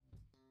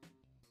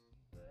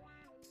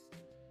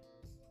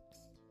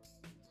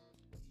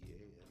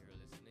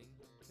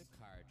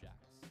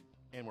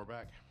And we're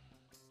back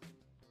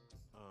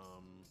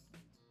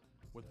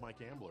with Mike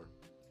Ambler,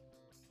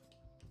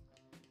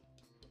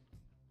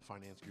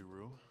 finance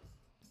guru.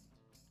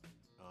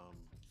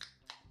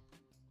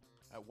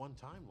 At one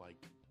time, like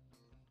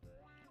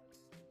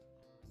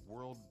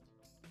world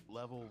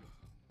level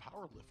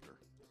power lifter.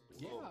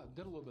 Yeah,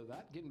 did a little bit of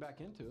that, getting back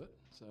into it.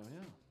 So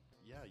yeah.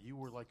 Yeah, you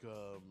were like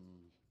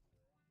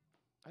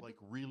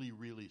really,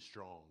 really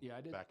strong. Yeah,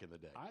 I did. Back in the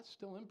day. I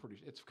still am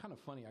pretty. It's kind of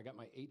funny. I got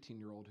my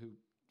 18-year-old who,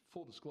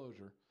 full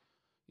disclosure,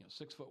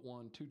 6'1",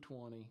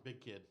 220.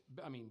 Big kid.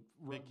 I mean,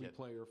 rugby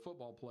player,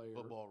 football player,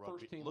 Football, rugby.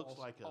 first team Looks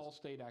like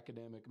all-state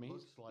academic. I mean,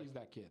 he's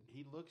that kid.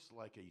 He looks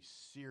like a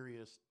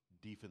serious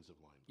defensive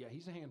lineman. Yeah,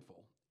 he's a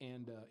handful.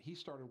 And he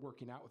started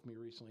working out with me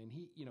recently. And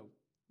he,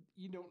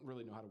 you don't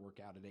really know how to work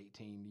out at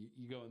 18.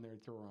 You go in there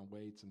and throw around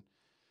weights. And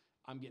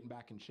I'm getting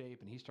back in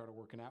shape. And he started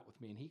working out with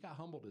me. And he got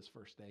humbled his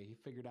first day. He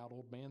figured out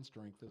old man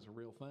strength is a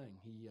real thing.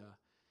 He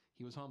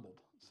was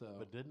humbled. So,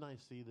 but didn't I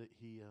see that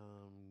he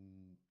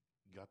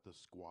got the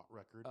squat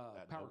record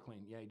at power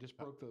clean? Yeah, he just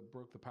broke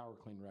the power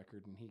clean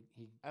record. And he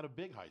at a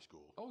big high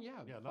school. Oh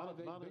yeah, yeah, not a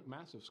big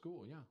massive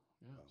school. Yeah.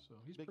 So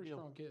he's a pretty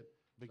strong kid.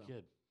 Big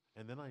kid.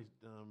 And then I,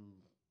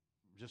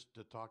 just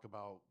to talk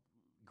about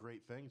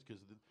great things,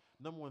 because the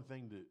number one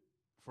thing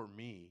for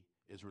me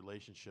is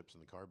relationships in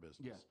the car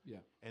business. Yeah.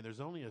 And there's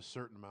only a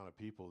certain amount of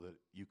people that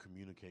you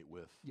communicate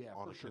with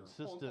on a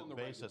consistent on the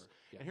basis. Regular.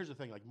 Yeah. And here's the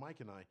thing, like Mike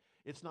and I,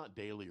 it's not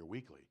daily or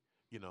weekly,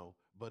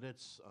 but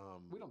it's...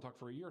 we don't talk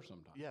for a year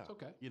sometimes. Yeah. It's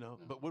okay.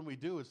 But when we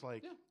do, it's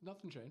like... Yeah,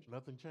 nothing changed.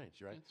 Nothing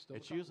changed, right? Yeah,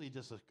 it's usually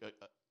just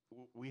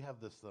we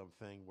have this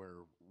thing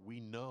where we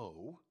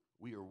know,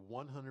 we are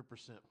 100%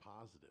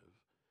 positive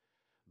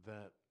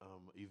that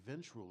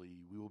eventually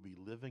we will be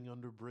living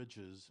under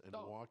bridges and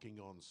walking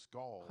on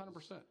skulls.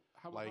 100%.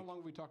 How long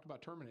have we talked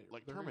about Terminator?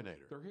 Like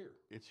Terminator. They're here.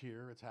 It's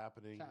here. It's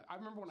happening. I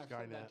remember when I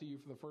said that to you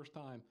for the first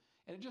time,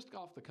 and it just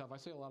off the cuff. I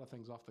say a lot of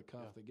things off the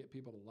cuff that get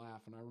people to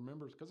laugh, and I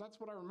remember, because that's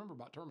what I remember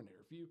about Terminator.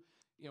 If you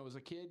as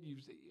a kid,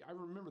 I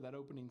remember that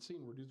opening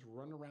scene where dudes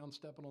running around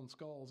stepping on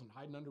skulls and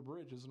hiding under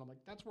bridges, and I'm like,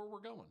 that's where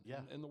we're going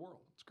in the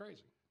world. It's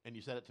crazy. And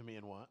you said it to me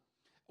in what?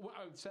 Well,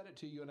 I said it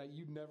to you, and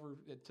you never,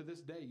 to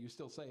this day, you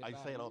still say it. I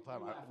say it all the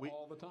time.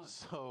 All the time.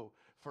 So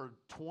for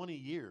 20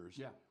 years,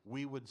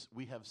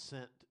 we have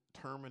sent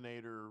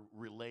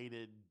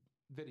Terminator-related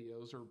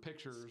videos or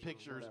pictures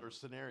or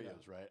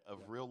scenarios, right, of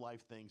real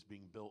life things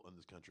being built in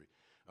this country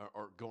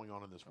or going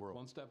on in this world.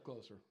 One step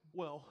closer.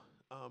 Well,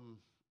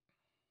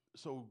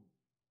 so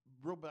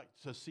real back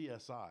to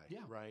CSI,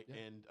 right,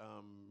 and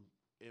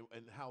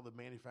how the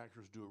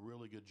manufacturers do a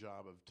really good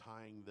job of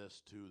tying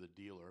this to the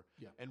dealer.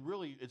 Yeah. And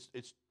really,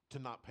 it's to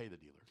not pay the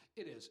dealer.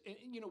 It is. And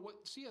you know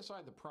what,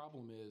 CSI, the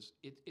problem is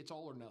it's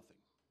all or nothing.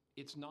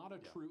 It's not a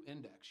true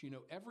index.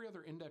 Every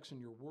other index in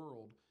your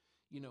world,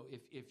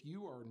 if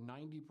you are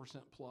 90%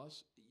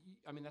 plus,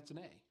 I mean, that's an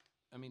A.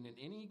 I mean, in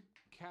any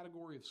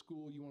category of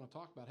school you want to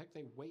talk about, heck,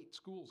 they weight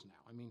schools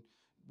now. I mean,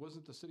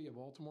 wasn't the city of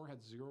Baltimore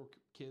had 0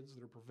 kids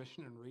that are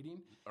proficient in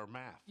reading? Or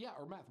math. Yeah,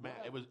 or math.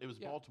 It was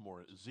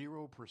Baltimore,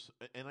 0%.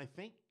 And I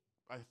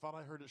thought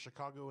I heard that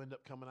Chicago ended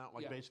up coming out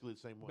basically the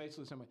same way.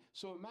 Basically the same way.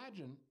 So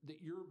imagine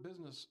that your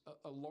business,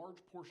 a large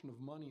portion of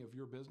money of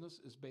your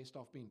business is based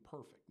off being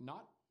perfect.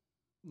 Not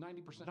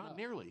 90%. Not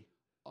nearly.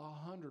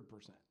 100%.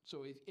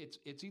 So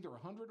it's either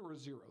 100 or a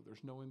 0.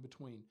 There's no in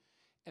between.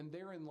 And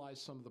therein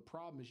lies some of the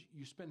problem is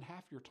you spend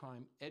half your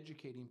time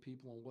educating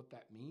people on what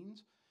that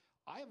means.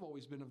 I have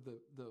always been of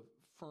the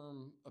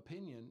firm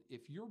opinion,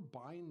 if you're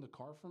buying the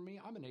car from me,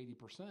 I'm an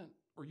 80%,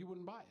 or you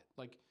wouldn't buy it.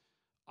 Like,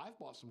 I've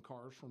bought some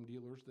cars from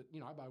dealers that,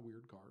 I buy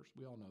weird cars.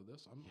 We all know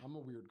this. I'm a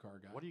weird car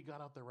guy. What do you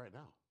got out there right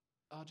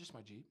now? Just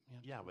my Jeep.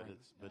 Yeah, but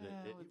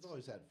you've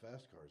always had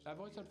fast cars. I've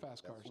always had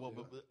fast cars. Well,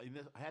 but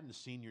I hadn't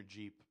seen your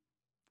Jeep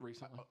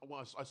recently.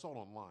 Well, I saw it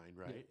online,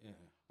 right? Yeah.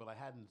 But I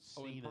hadn't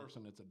seen in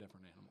person. It's a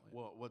different animal. Yeah.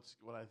 Well,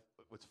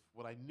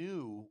 what I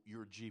knew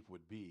your Jeep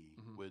would be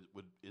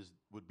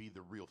would be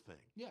the real thing.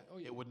 Yeah. Oh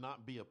yeah. It would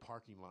not be a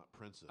parking lot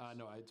princess.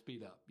 No, I'd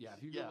speed up. Yeah.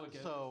 If you go look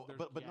at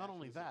it, but not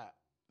only that,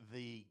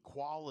 the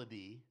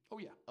quality. Oh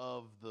yeah.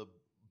 Of the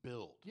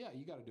build. Yeah,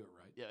 you got to do it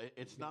right. Yeah,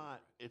 it's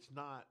not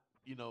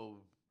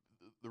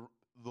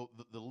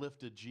the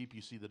lifted Jeep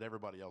you see that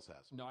everybody else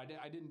has. No, I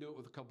didn't do it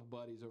with a couple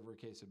buddies over a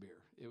case of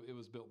beer. It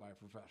was built by a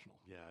professional.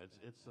 Yeah,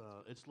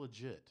 it's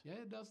legit. Yeah,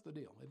 it does the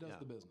deal. It does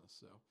the business.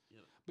 So,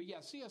 but yeah,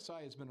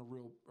 CSI has been a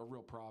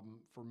real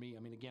problem for me. I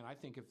mean, again, I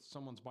think if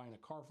someone's buying a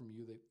car from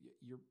you, that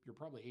you're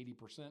probably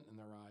 80% in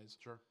their eyes.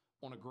 Sure.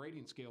 On a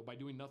grading scale by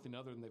doing nothing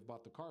other than they've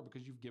bought the car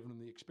because you've given them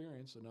the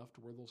experience enough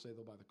to where they'll say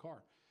they'll buy the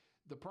car.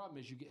 The problem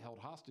is you get held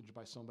hostage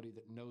by somebody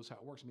that knows how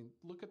it works. I mean,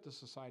 look at the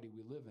society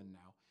we live in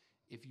now.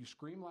 If you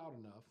scream loud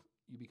enough,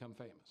 you become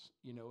famous.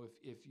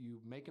 If you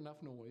make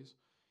enough noise,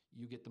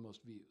 you get the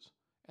most views.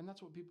 And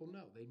that's what people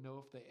know. They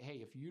know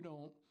if you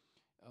don't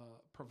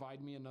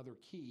provide me another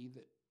key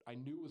that I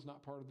knew was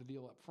not part of the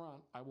deal up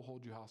front, I will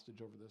hold you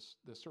hostage over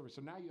this service.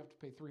 So now you have to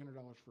pay $300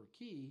 for a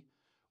key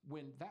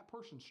when that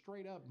person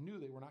straight up knew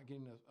they were not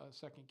getting a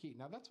second key.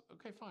 Now that's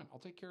okay, fine. I'll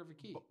take care of a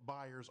key.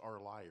 Buyers are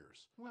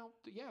liars. Well,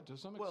 yeah, to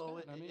some extent.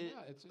 Well,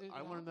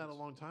 I learned that a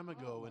long time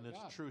ago, and it's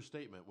God. a true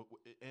statement.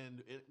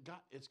 And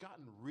it's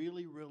gotten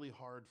really, really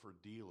hard for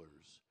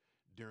dealers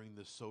during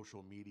this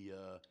social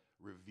media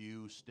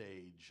review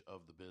stage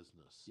of the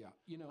business. Yeah,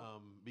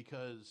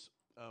 because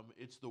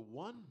it's the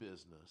one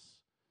business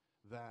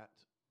that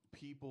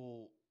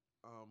people,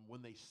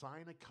 when they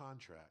sign a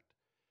contract,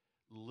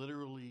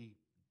 literally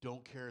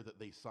don't care that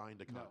they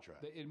signed a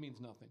contract. No, it means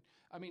nothing.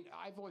 I mean,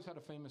 I've always had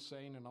a famous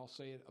saying, and I'll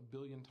say it a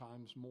billion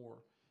times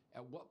more.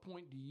 At what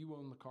point do you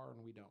own the car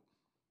and we don't?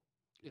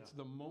 Yeah. It's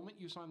the moment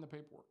you sign the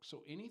paperwork.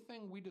 So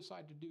anything we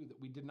decide to do that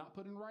we did not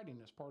put in writing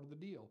as part of the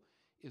deal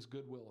is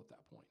goodwill at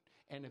that point.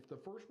 And if the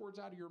first words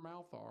out of your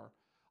mouth are,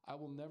 I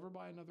will never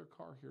buy another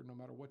car here no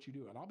matter what you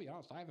do. And I'll be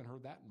honest, I haven't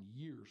heard that in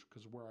years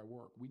because of where I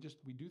work. We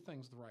do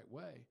things the right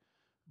way.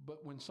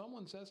 But when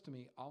someone says to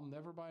me, I'll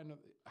never buy another,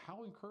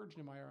 how encouraged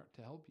am I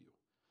to help you?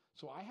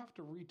 So I have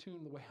to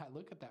retune the way I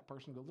look at that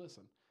person and go,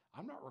 listen,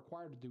 I'm not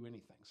required to do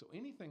anything. So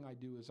anything I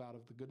do is out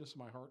of the goodness of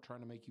my heart trying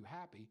to make you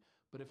happy.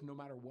 But if no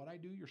matter what I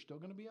do, you're still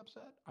going to be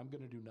upset, I'm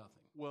going to do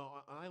nothing.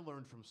 Well, I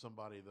learned from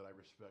somebody that I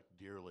respect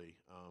dearly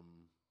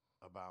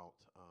about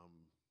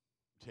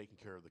taking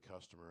care of the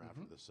customer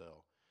after the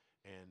sale.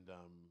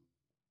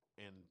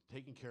 And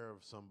taking care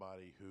of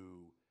somebody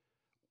who,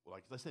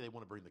 like, let's say they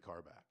want to bring the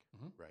car back,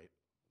 right?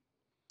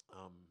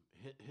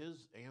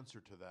 His answer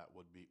to that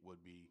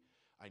would be,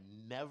 I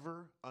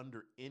never,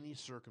 under any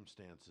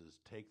circumstances,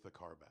 take the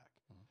car back.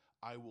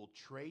 I will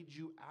trade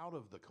you out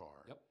of the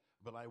car,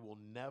 but I will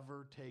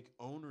never take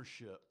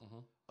ownership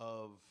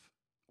of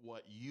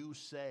what you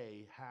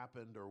say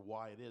happened or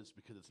why it is,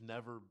 because it's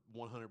never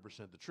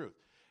 100% the truth.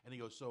 And he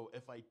goes, so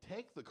if I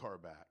take the car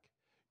back,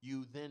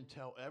 you then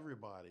tell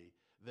everybody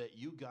that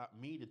you got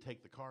me to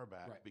take the car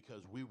back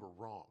because we were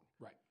wrong.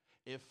 Right.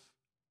 If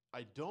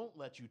I don't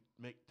let you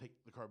take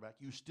the car back,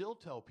 you still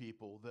tell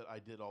people that I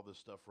did all this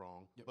stuff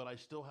wrong, but I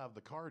still have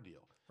the car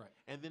deal. Right.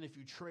 And then if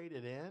you trade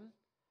it in,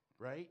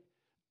 right,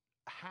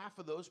 half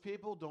of those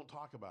people don't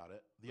talk about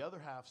it. The other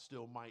half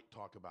still might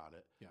talk about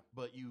it. Yeah.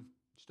 But you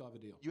still have a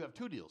deal. You have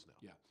two deals now.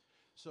 Yeah.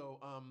 So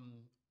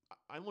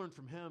I learned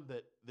from him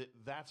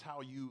that's how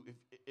you,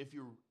 if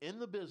you're in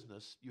the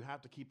business, you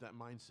have to keep that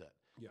mindset.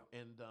 Yeah.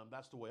 And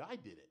that's the way I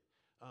did it.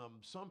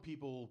 Some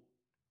people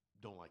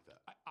don't like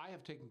that. I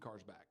have taken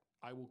cars back.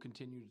 I will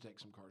continue to take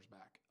some cars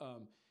back.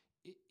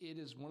 It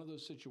is one of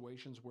those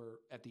situations where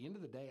at the end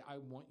of the day, I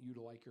want you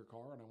to like your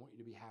car and I want you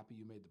to be happy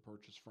you made the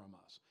purchase from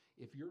us.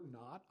 If you're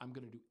not, I'm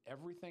going to do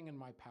everything in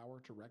my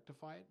power to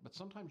rectify it, but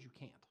sometimes you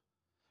can't.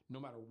 No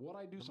matter what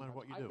I do,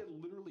 I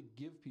could literally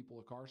give people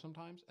a car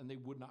sometimes and they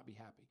would not be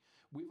happy.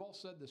 We've all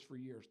said this for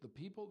years. The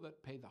people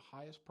that pay the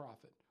highest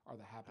profit are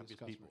the happiest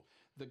customers. People.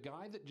 The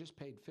guy that just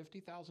paid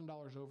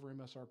 $50,000 over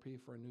MSRP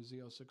for a new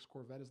Z06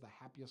 Corvette is the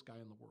happiest guy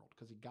in the world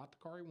because he got the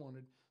car he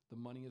wanted. The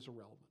money is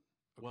irrelevant.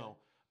 Okay? Well,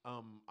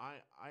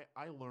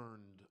 I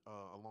learned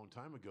a long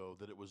time ago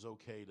that it was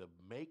okay to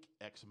make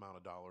X amount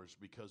of dollars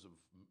because of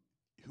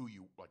who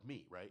you, like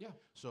me, right? Yeah.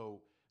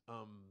 So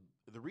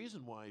the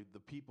reason why the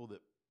people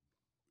that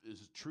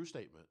is a true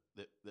statement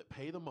that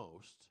pay the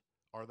most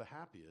are the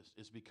happiest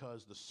is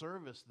because the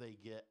service they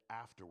get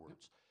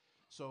afterwards.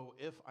 So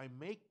if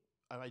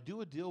I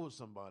do a deal with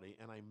somebody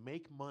and I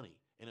make money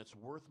and it's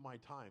worth my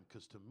time,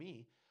 because to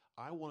me,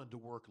 I wanted to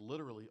work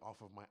literally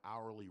off of my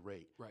hourly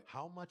rate. Right.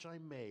 How much I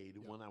made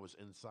when I was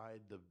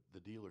inside the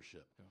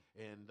dealership.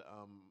 Yeah. And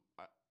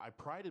I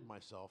prided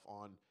myself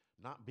on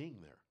not being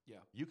there. Yeah.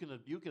 You can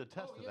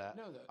attest to that.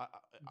 No,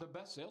 the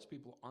best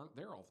salespeople aren't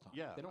there all the time.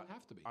 Yeah. They don't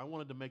have to be. I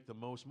wanted to make the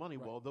most money.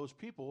 Right. Well, those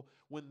people,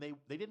 when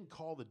they didn't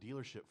call the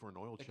dealership for an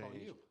oil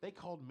change. They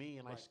called me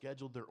and I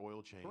scheduled their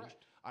oil change.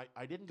 Correct.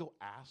 I didn't go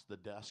ask the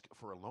desk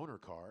for a loaner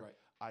car. Right.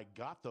 I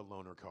got the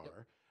loaner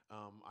car.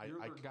 Yep. You're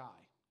their guy.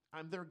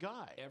 I'm their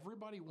guy.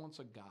 Everybody wants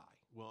a guy.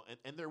 Well,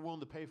 and they're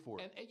willing to pay for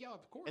it. And yeah,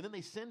 of course. And then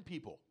they send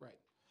people. Right.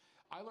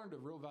 I learned a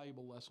real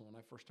valuable lesson when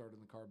I first started in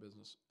the car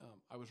business.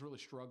 I was really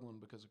struggling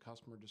because a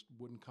customer just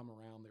wouldn't come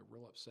around. They were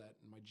real upset.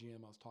 And my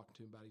GM, I was talking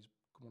to him about, he's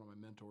one of my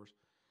mentors.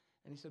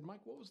 And he said, Mike,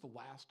 what was the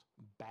last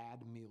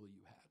bad meal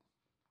you had?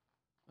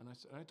 And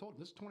I told him,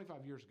 this is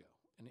 25 years ago.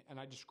 And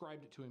I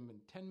described it to him in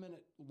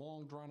 10-minute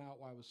long drawn out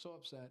why I was so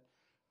upset.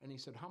 And he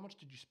said, how much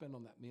did you spend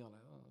on that meal? And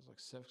it was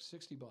like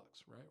 $60,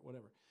 right?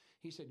 Whatever.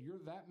 He said, you're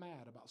that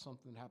mad about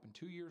something that happened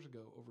 2 years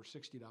ago over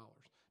 $60.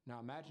 Now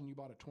imagine you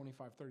bought a $25,000,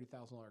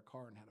 $30,000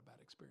 car and had a bad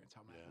experience.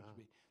 How mad would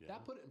you be? Yeah.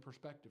 That put it in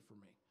perspective for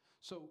me.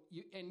 So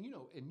you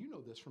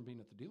know this from being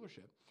at the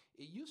dealership.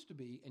 It used to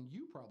be, and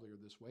you probably are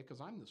this way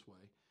because I'm this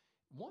way.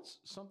 Once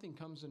something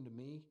comes into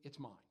me, it's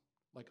mine.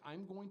 Like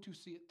I'm going to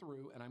see it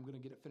through and I'm going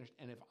to get it finished.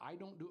 And if I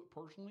don't do it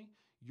personally,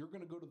 you're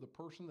going to go to the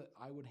person that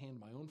I would hand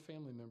my own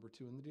family member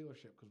to in the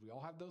dealership, because we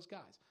all have those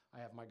guys. I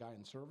have my guy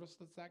in service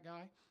that's that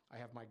guy. I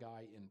have my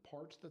guy in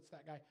parts that's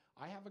that guy.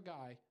 I have a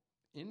guy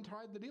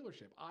inside the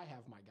dealership. I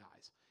have my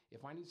guys.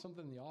 If I need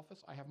something in the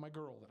office, I have my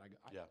girl that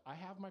I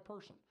have my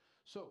person.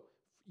 So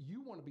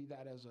you want to be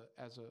that as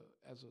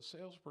a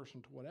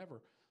salesperson to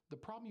whatever. The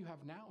problem you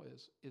have now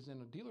is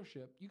in a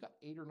dealership, you got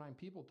 8 or 9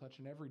 people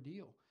touching every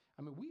deal.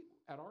 I mean,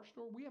 at our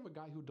store, we have a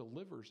guy who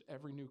delivers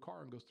every new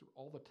car and goes through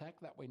all the tech.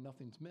 That way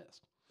nothing's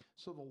missed.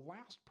 So the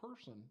last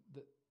person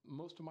that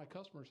most of my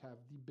customers have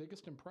the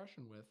biggest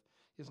impression with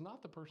is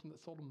not the person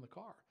that sold them the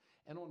car.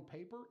 And on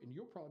paper, and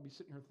you'll probably be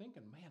sitting here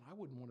thinking, man, I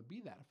wouldn't want to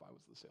be that if I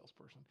was the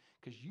salesperson,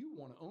 because you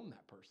want to own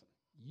that person.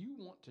 You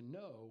want to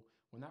know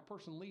when that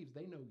person leaves,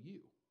 they know you.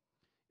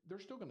 They're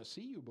still going to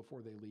see you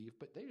before they leave,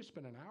 but they just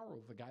spent an hour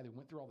with the guy that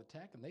went through all the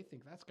tech, and they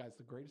think that guy's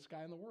the greatest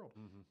guy in the world.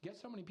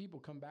 Guess how many people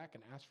come back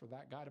and ask for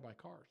that guy to buy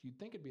cars? You'd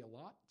think it'd be a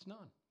lot. It's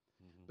none.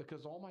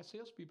 Because all my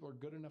salespeople are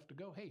good enough to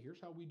go, hey, here's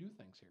how we do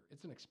things here.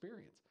 It's an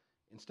experience.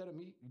 Instead of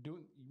me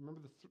doing, you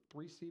remember the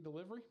 3C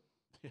delivery?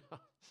 Yeah.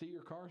 See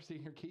your car, see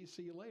your keys,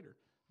 see you later.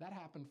 That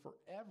happened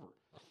forever.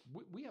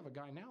 We have a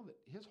guy now that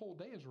his whole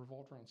day is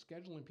revolved around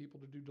scheduling people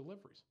to do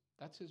deliveries.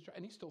 That's his job,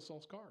 and he still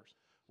sells cars.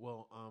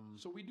 Well,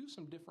 so we do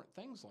some different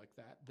things like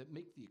that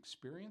make the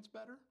experience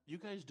better. You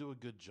guys do a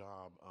good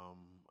job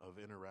of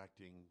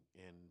interacting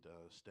and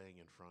staying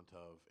in front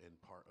of and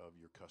part of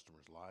your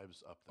customers'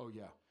 lives up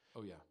there.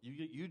 Oh yeah.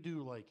 You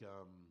do like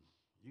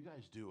you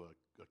guys do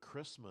a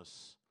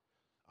Christmas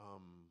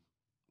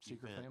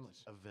Secret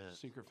families. event.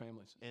 Secret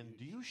families. And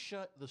do you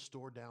shut the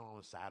store down on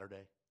a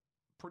Saturday?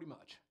 Pretty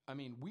much. I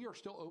mean, we are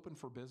still open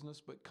for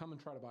business, but come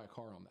and try to buy a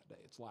car on that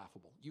day. It's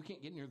laughable. You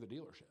can't get near the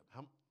dealership.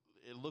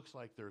 It looks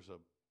like there's a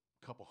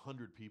couple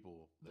hundred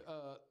people there.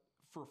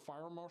 For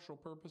fire marshal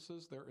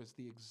purposes, there is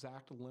the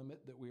exact limit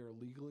that we are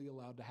legally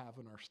allowed to have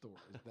in our store.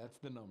 That's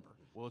the number.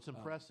 Well, it's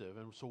impressive.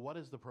 And so what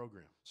is the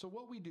program? So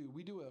what we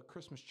do a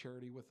Christmas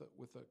charity with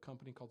a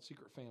company called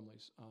Secret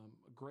Families.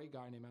 A great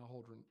guy named Al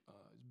Holdren,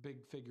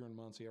 big figure in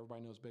Muncie.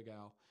 Everybody knows Big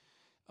Al.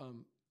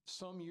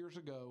 Some years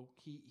ago,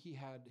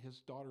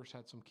 his daughters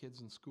had some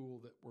kids in school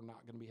that were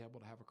not going to be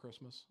able to have a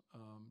Christmas,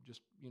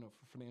 just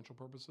for financial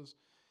purposes.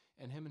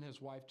 And him and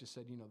his wife just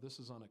said, this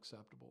is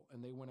unacceptable.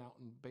 And they went out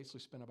and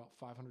basically spent about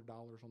 $500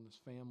 on this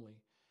family.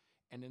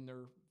 And in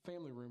their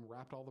family room,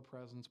 wrapped all the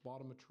presents, bought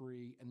them a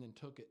tree, and then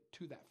took it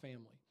to that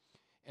family.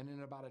 And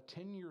in about a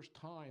 10 years'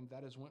 time,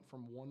 that has went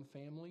from one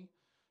family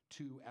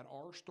to, at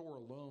our store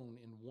alone,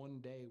 in one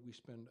day, we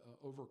spend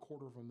over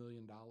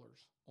 $250,000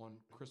 on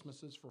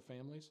Christmases for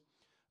families.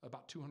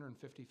 About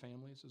 250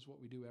 families is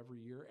what we do every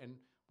year. And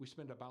we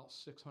spend about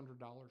 $600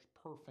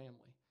 per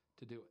family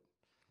to do it.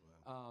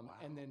 Wow.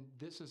 And then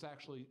this is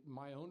actually,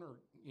 my owner,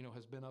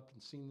 has been up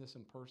and seen this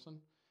in person.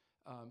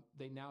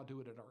 They now do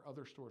it at our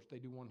other stores. They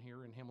do one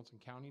here in Hamilton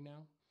County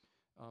now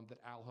that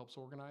Al helps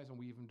organize, and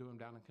we even do them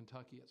down in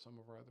Kentucky at some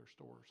of our other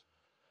stores.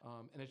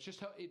 And it's just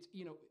how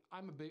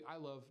I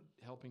love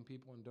helping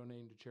people and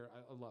donating to charity.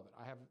 I love it.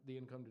 I have the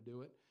income to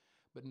do it,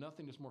 but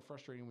nothing is more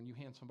frustrating when you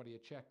hand somebody a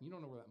check and you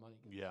don't know where that money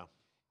goes. Yeah.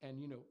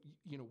 And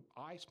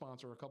I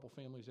sponsor a couple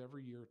families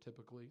every year.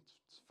 Typically,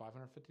 it's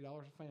 $550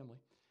 a family.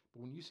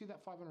 But when you see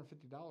that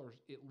 $550,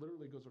 it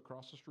literally goes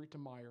across the street to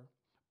Meijer,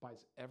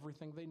 buys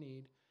everything they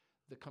need,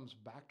 that comes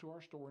back to our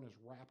store and is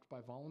wrapped by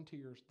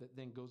volunteers, that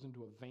then goes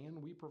into a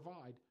van we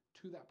provide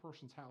to that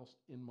person's house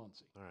in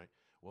Muncie. All right.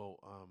 Well,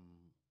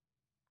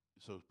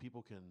 so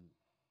people can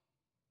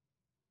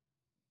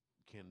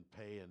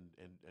pay and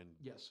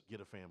yes,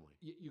 get a family.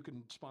 You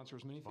can sponsor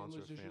as many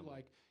families as you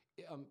like.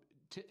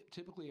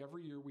 Typically,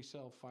 every year we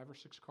sell 5 or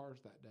 6 cars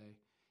that day.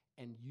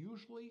 And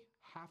usually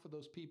half of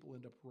those people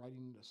end up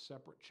writing a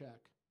separate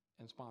check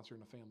and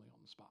sponsoring a family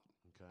on the spot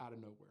out of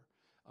nowhere.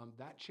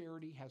 That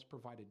charity has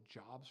provided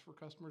jobs for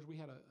customers. We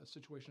had a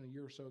situation a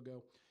year or so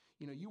ago.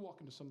 You walk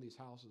into some of these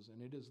houses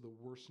and it is the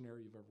worst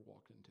scenario you've ever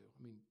walked into.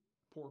 I mean,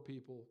 poor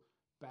people,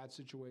 bad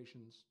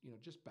situations,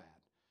 just bad.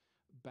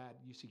 Bad.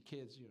 You see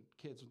kids,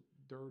 kids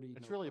dirty.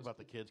 It's really about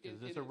the kids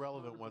because it's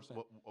irrelevant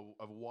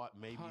of what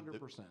maybe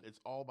 100%. It's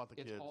all about the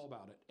kids. It's all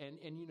about it.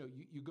 And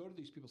you go to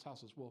these people's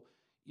houses. Well,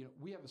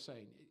 we have a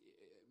saying.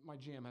 My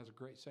GM has a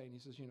great saying. He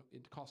says,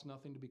 it costs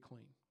nothing to be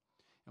clean.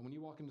 And when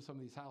you walk into some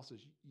of these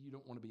houses, you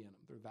don't want to be in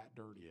them. They're that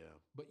dirty. Yeah.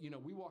 But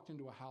we walked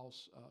into a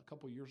house a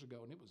couple of years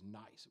ago, and it was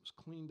nice. It was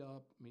cleaned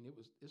up. I mean,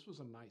 this was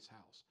a nice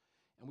house.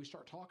 And we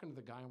start talking to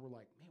the guy, and we're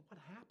like, man, what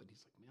happened?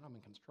 He's like, man, I'm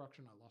in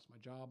construction. I lost my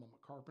job. I'm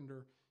a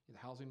carpenter. The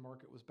housing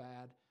market was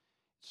bad.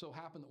 It so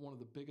happened that one of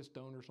the biggest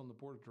donors on the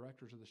board of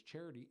directors of this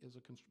charity is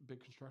a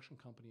big construction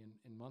company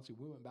in Muncie.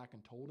 We went back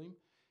and told him.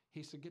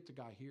 He said, get the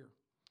guy here.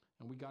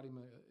 And we got him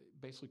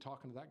basically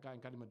talking to that guy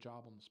and got him a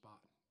job on the spot.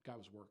 Guy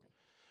was working.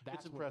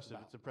 It's impressive.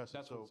 It's impressive.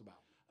 That's what it's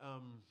about.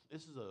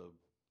 This is a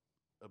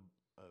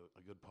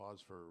good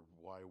pause for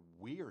why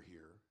we are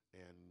here,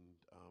 and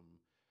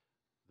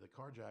the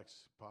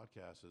Carjacks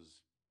podcast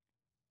is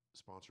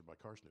sponsored by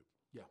CarSnoop.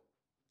 Yeah.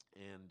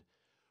 And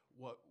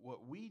what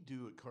we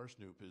do at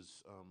CarSnoop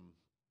is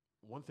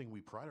one thing we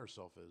pride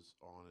ourselves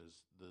on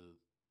is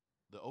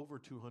the over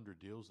 200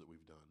 deals that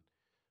we've done.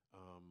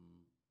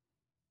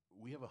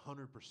 We have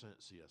 100%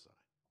 CSI.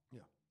 Yeah.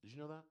 Did you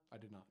know that? I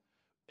did not.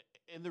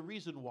 And the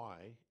reason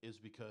why is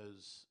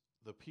because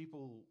the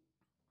people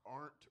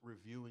aren't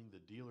reviewing the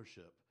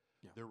dealership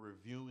Yeah. They're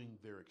reviewing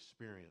their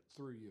experience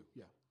through you.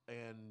 Yeah.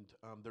 And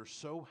they're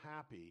so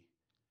happy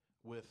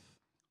with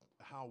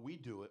how we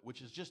do it,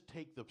 which is just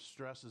take the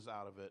stresses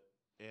out of it.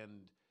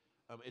 And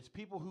it's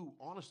people who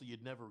honestly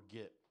you'd never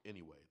get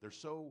anyway.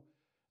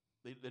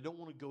 They don't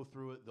want to go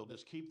through it. They'll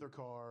just keep their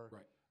car.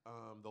 Right.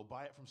 They'll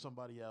buy it from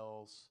somebody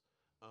else.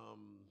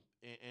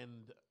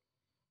 And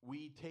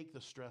we take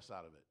the stress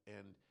out of it.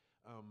 And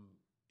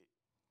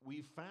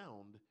we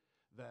found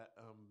that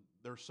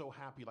they're so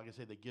happy. Like I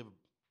say, they give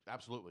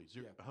absolutely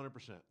 100%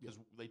 because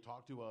they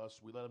talk to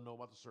us. We let them know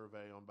about the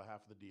survey on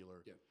behalf of the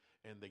dealer,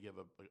 and they give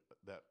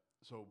that.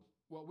 So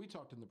well, we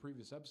talked in the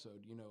previous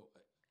episode.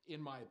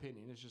 In my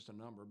opinion, it's just a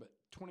number, but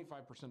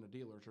 25% of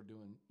dealers are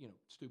doing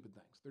stupid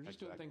things. They're just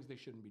doing things they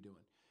shouldn't be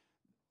doing.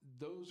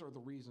 Those are the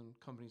reason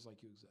companies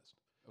like you exist.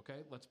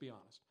 Okay, let's be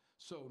honest.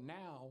 So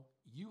now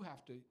you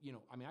have to,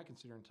 I can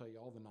sit here and tell you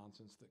all the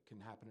nonsense that can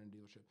happen in a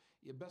dealership.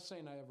 The best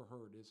saying I ever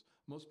heard is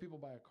most people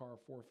buy a car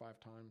 4 or 5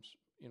 times,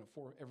 every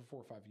 4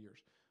 or 5 years.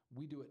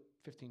 We do it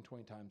 15,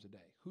 20 times a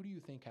day. Who do you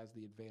think has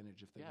the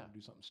advantage if they want to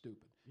do something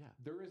stupid? Yeah.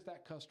 There is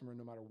that customer,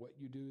 no matter what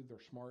you do,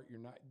 they're smart.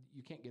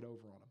 You can't get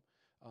over on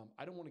them.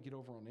 I don't want to get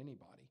over on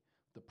anybody.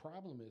 The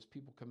problem is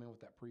people come in with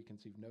that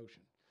preconceived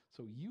notion.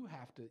 So you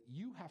have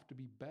to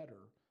be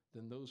better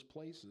than those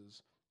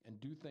places and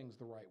do things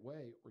the right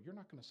way, or you're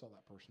not going to sell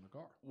that person a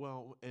car.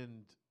 Well,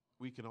 and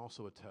we can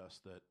also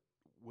attest that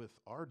with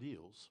our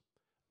deals,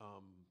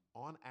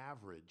 on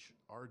average,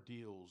 our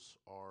deals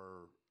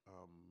are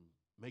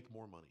make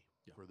more money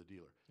for the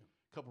dealer.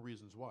 A couple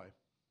reasons why.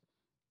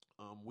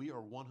 We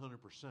are 100%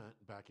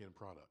 back-end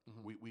product.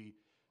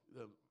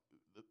 Mm-hmm.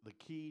 The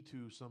key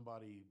to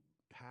somebody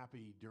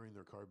happy during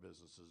their car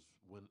business is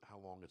how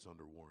long it's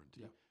under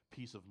warranty.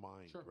 Peace of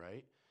mind,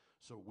 right?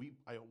 So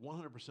I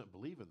 100%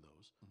 believe in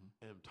those.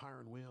 Mm-hmm. And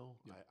Tire and Wheel,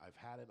 I've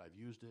had it, I've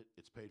used it,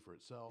 it's paid for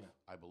itself.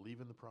 I believe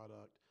in the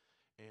product.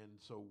 And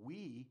so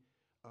we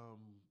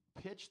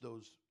pitch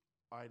those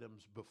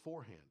items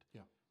beforehand.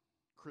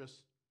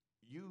 Chris,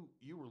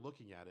 you were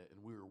looking at it,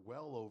 and we were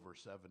well over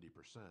 70%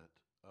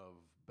 of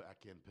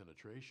back-end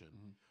penetration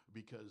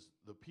because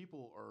the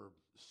people are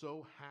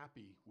so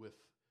happy with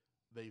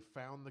they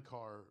found the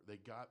car, they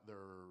got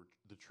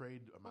the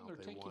trade amount they're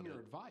they taking wanted. your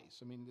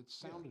advice. I mean, it's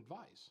sound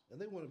advice.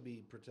 And they want to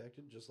be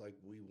protected just like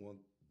we want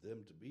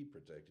them to be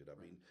protected. I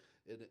mean,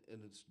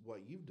 and it's what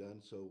you've done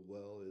so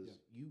well is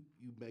you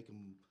make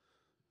them,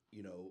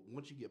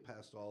 once you get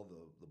past all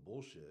the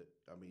bullshit,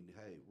 I mean,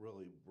 hey,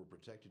 really, we're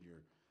protecting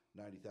your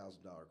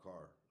 $90,000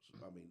 car. So,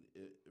 I mean,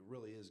 it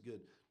really is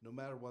good. No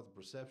matter what the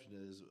perception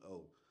is,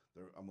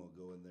 I'm going to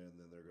go in there and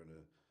then they're going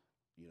to,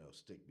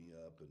 stick me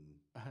up.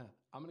 And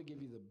I'm going to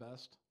give you the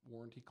best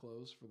warranty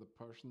close for the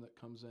person that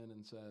comes in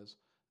and says,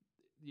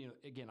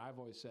 again, I've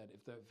always said,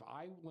 if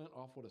I went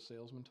off what a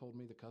salesman told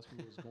me the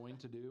customer was going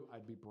to do,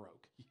 I'd be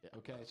broke.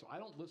 Okay, so I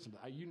don't listen to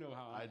that. You know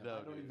how I am.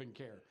 I don't even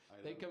care.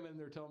 They come in,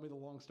 they're telling me the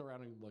long story, I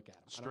don't even look at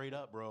them. Straight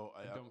up, bro.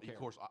 I don't care. Of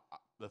course,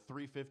 the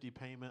 $350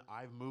 payment,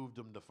 I've moved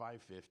them to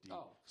 $550,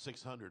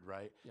 $600,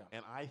 right? Yeah.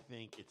 And I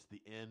think it's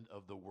the end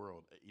of the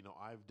world.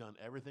 I've done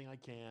everything I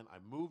can. I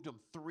moved them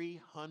 $300,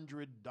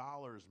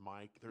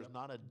 Mike. There's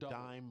not a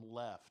dime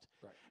left.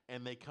 Right.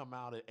 And they come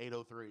out at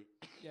 $803.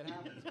 It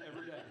happens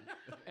every day.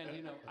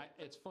 And,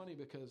 it's funny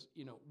because,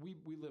 we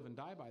live and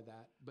die by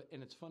that.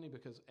 And it's funny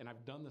because, and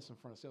I've done this in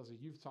front of sales.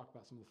 You've talked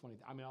about some of the funny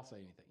things. I mean, I'll say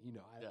anything.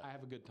 I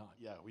have a good time.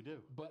 Yeah, we do.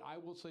 But I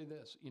will say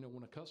this,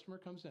 when a customer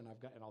comes in,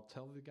 and I'll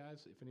tell the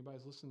guys, if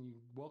anybody's listening, you're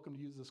welcome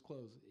to use this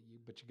close,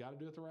 but you got to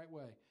do it the right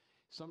way.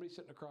 Somebody's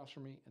sitting across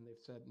from me and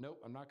they've said, nope,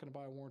 I'm not going to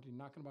buy a warranty,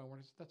 not going to buy a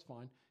warranty. That's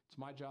fine. It's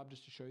my job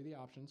just to show you the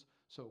options.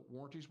 So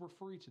warranties were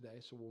free today,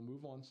 so we'll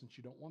move on since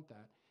you don't want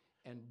that.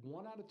 And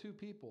 1 out of 2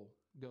 people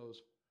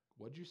goes,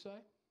 what'd you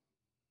say?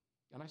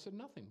 And I said,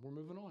 nothing. We're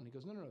moving on. He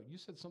goes, no. You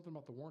said something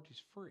about the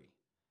warranty's free.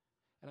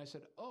 And I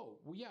said, oh,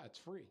 well, yeah, it's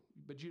free,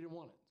 but you didn't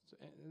want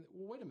it.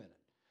 Well, wait a minute.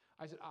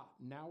 I said,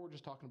 now we're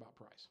just talking about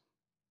price.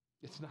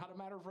 It's not a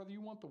matter of whether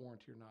you want the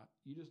warranty or not.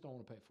 You just don't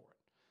want to pay for it.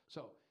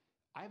 So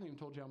I haven't even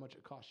told you how much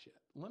it costs yet.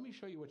 Let me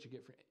show you what you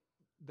get for it.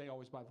 They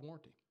always buy the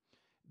warranty.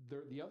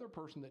 The other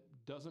person that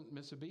doesn't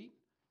miss a beat,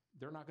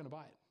 they're not going to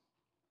buy it.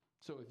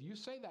 So if you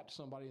say that to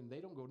somebody and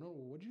they don't go, no,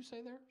 what'd you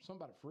say there?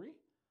 Something about it free?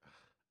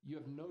 You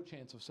have no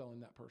chance of selling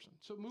that person.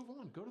 So move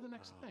on. Go to the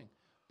next thing.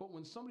 But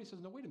when somebody says,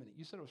 no, wait a minute,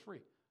 you said it was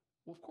free.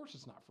 Well, of course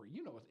it's not free.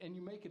 You know it. And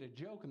you make it a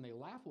joke and they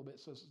laugh a little bit.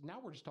 So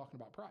now we're just talking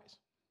about price.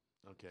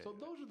 Okay. So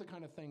those are the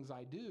kind of things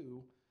I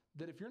do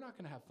that if you're not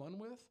going to have fun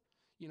with,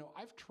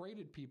 I've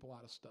traded people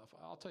out of stuff.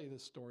 I'll tell you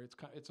this story.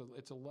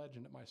 It's a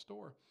legend at my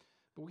store.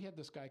 But we had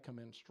this guy come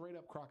in, straight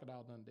up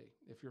Crocodile Dundee.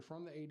 If you're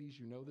from the 80s,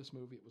 you know this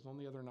movie. It was on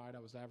the other night. I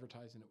was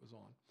advertising it was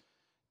on.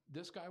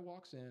 This guy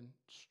walks in,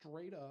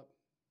 straight up,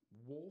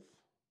 wolf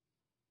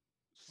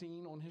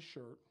scene on his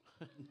shirt,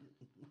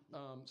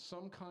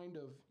 some kind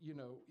of,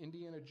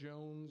 Indiana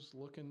Jones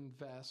looking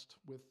vest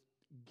with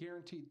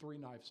guaranteed 3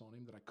 knives on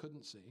him that I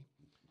couldn't see,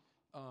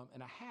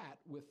 and a hat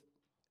with,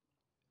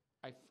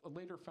 I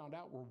later found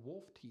out were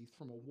wolf teeth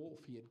from a wolf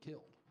he had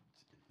killed.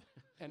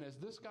 And as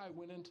this guy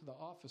went into the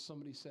office,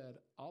 somebody said,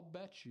 I'll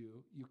bet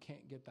you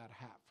can't get that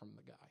hat from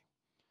the guy,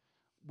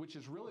 which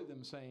is really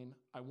them saying,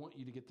 I want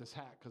you to get this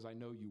hat because I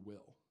know you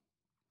will.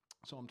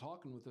 So I'm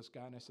talking with this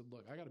guy, and I said,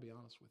 look, I got to be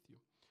honest with you.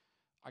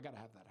 I got to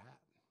have that hat.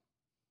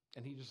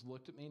 And he just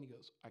looked at me, and he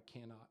goes, I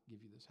cannot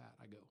give you this hat.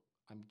 I go,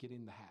 I'm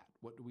getting the hat.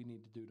 What do we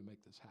need to do to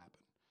make this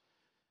happen?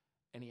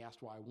 And he asked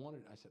why I wanted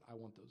it. I said, I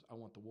want those. I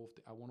want the wolf.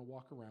 I want to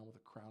walk around with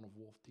a crown of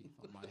wolf teeth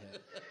on my head.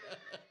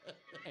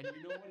 And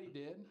you know what he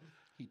did?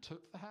 He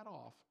took the hat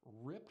off,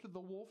 ripped the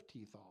wolf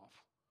teeth off,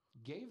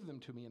 gave them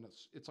to me, and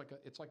it's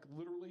like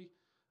literally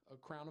a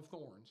crown of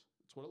thorns.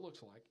 It's what it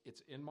looks like.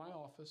 It's in my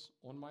office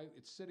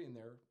it's sitting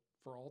there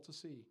for all to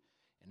see.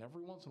 And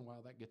every once in a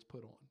while that gets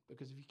put on,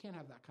 because if you can't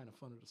have that kind of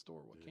fun at a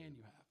store, what can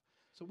you have?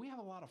 So we have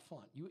a lot of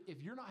fun.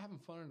 If you're not having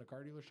fun in a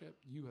car dealership,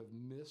 you have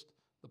missed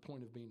the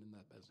point of being in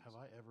that business. Have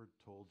I ever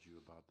told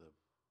you about the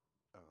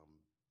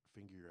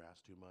finger your ass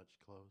too much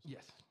clothes?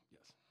 Yes.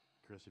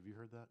 Chris, have you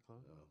heard that,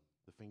 Chloe? No.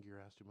 The finger your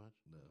ass too much?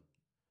 No.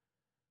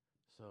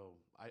 So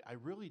I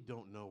really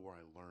don't know where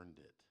I learned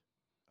it.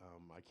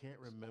 I can't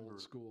remember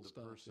old school the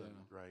stuff, person,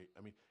 right?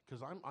 I mean,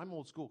 because I'm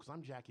old school, because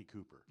I'm Jackie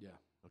Cooper. Yeah.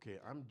 Okay,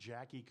 I'm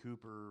Jackie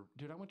Cooper.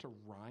 Dude, I went to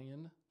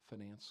Ryan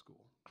Finance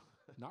School,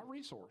 not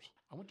Resource.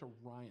 I went to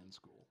Ryan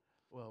School.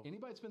 Well,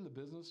 Anybody that's been in the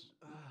business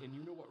and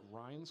you know what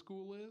Ryan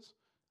School is,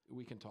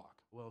 we can talk.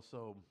 well,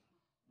 so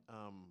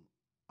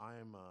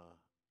I'm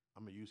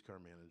a used car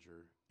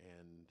manager,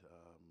 and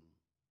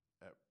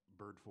at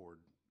Bird Ford,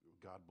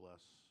 God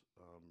bless,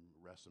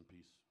 rest in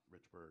peace,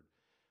 Rich Bird.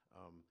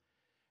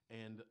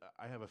 And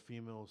I have a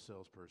female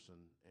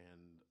salesperson,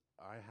 and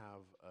I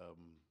have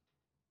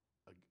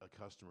a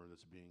customer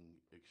that's being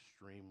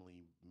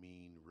extremely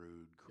mean,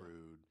 rude,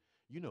 crude.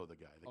 You know the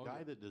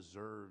guy that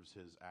deserves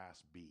his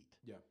ass beat.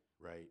 Yeah.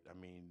 Right? I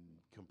mean,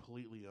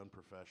 completely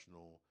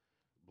unprofessional,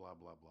 blah,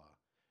 blah, blah.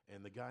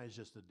 And the guy's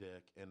just a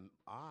dick, and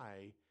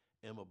I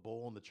am a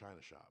bull in the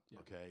china shop,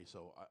 okay?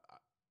 So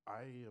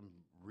I am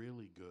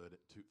really good at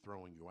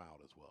throwing you out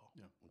as well,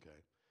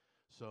 okay?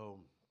 So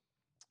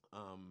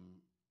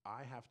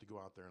I have to go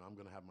out there, and I'm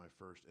going to have my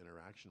first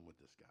interaction with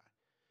this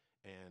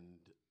guy. And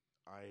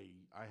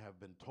I have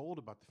been told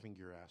about the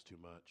finger your ass too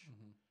much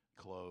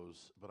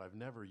close, but I've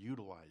never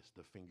utilized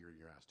the finger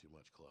your ass too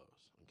much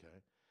close, okay?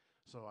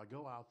 So I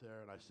go out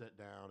there, and I sit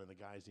down, and the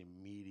guy's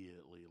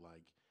immediately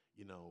like,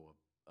 you know,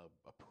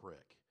 a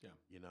prick,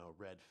 you know,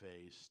 red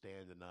face,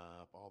 standing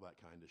up, all that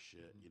kind of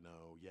shit, you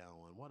know,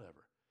 yelling,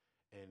 whatever.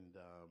 And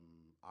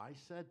I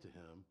said to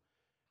him,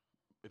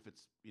 if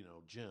it's, you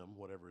know, Jim,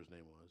 whatever his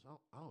name was,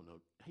 I don't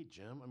know. Hey,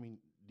 Jim, I mean,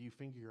 do you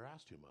finger your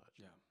ass too much?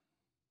 Yeah.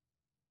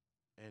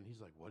 And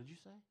he's like, what did you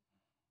say?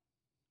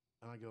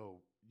 And I go,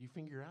 you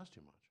finger your ass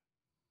too much.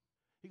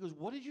 He goes,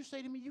 what did you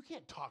say to me? You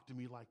can't talk to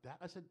me like that.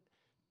 I said,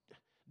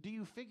 do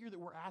you figure that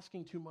we're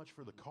asking too much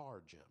for the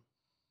car, Jim?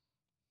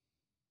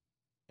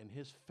 And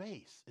his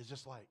face is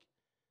just like,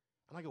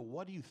 and I go,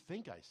 what do you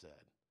think I said?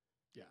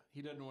 Yeah.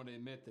 He doesn't want to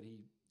admit that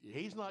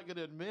He's not going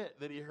to admit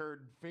that he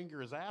heard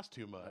finger his ass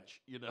too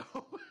much, you know?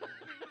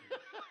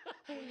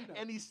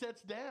 And he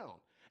sits down,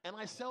 and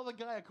I sell the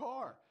guy a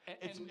car.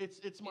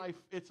 It's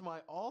my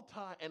all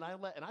time. And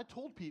I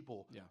told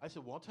people, I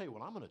said, well, I'll tell you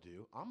what I'm going to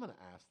do. I'm going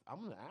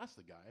to ask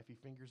the guy if he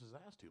fingers his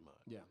ass too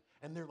much. Yeah.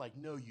 And they're like,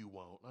 no, you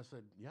won't. And I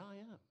said, yeah, I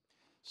am.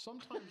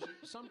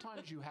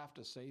 Sometimes you have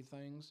to say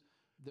things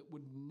that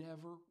would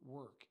never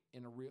work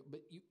in a real,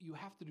 but you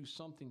have to do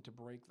something to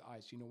break the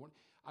ice. You know, when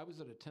I was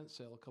at a tent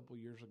sale a couple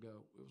of years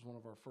ago, it was one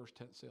of our first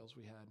tent sales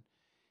we had.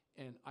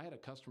 And I had a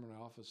customer in my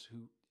office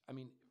who, I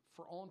mean,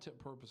 for all intent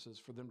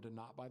purposes, for them to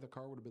not buy the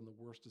car would have been the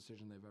worst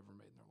decision they've ever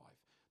made in their life.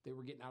 They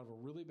were getting out of a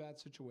really bad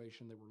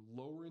situation. They were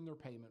lowering their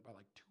payment by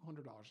like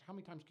 $200. How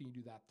many times can you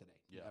do that today?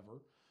 Yeah.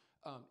 Ever.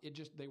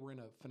 They were in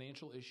a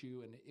financial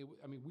issue,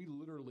 and we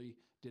literally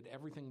did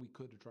everything we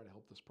could to try to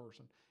help this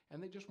person,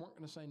 and they just weren't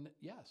going to say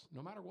yes,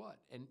 no matter what.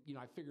 And, you know,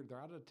 I figured they're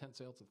out at a tent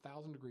sale. It's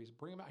 1,000 degrees.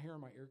 Bring them out here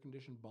in my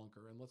air-conditioned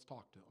bunker, and let's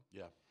talk to them.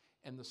 Yeah.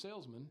 And the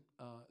salesman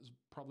is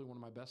probably one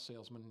of my best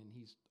salesmen, and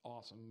he's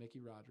awesome.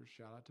 Mickey Rogers.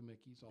 Shout out to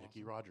Mickey. He's awesome.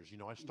 Mickey Rogers. You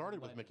know, I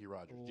started with Mickey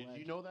Rogers. Did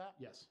you know that?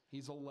 Yes.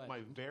 He's a legend.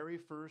 My very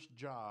first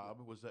job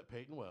was at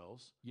Peyton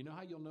Wells. You know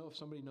how you'll know if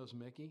somebody knows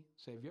Mickey?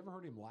 Say, have you ever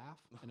heard him laugh?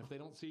 And if they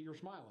don't see you're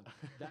smiling,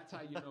 that's how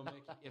you know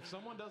Mickey. If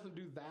someone doesn't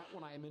do that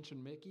when I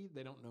mention Mickey,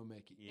 they don't know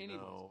Mickey.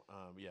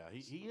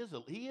 He is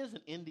an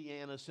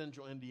Indiana,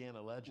 Central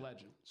Indiana legend.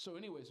 So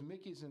anyways,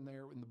 Mickey's in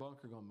there in the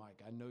bunker going,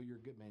 Mike, I know you're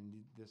good, man.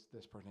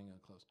 This person ain't going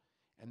to close.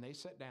 And they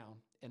sat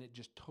down, and it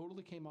just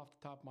totally came off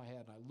the top of my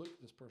head. And I looked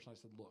at this person. I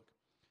said, look,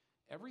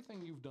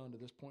 everything you've done to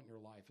this point in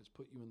your life has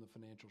put you in the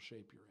financial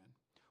shape you're in.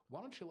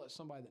 Why don't you let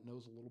somebody that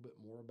knows a little bit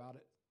more about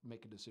it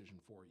make a decision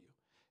for you?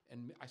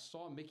 And I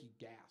saw Mickey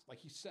gasp. Like,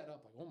 he sat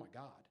up like, oh, my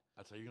God.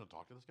 That's how you're going to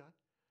talk to this guy?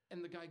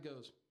 And the guy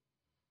goes,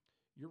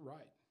 you're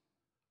right.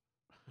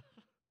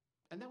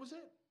 And that was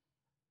it.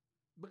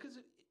 Because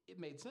it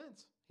made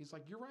sense. He's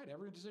like, you're right.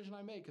 Every decision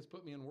I make has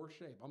put me in worse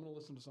shape. I'm going to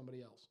listen to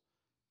somebody else.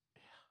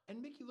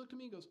 And Mickey looked at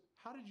me and goes,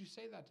 how did you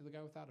say that to the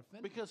guy without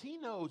offending? Because he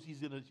knows he's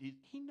going to...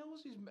 He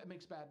knows he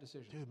makes bad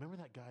decisions. Dude, remember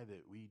that guy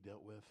that we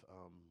dealt with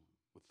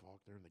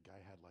Faulkner, and the guy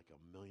had like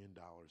 $1 million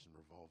in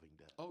revolving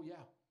debt? Oh,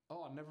 yeah.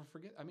 Oh, I'll never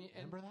forget. I mean,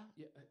 remember that?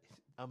 Yeah.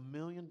 $1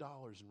 million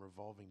in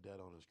revolving debt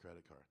on his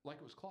credit card. Like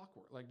it was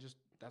clockwork. Like just,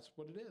 that's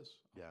what it is.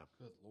 Yeah.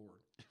 Oh, good Lord.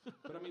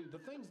 But I mean, the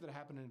things that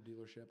happen in a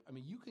dealership, I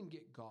mean, you can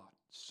get got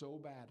so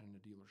bad in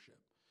a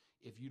dealership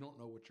if you don't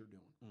know what you're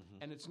doing.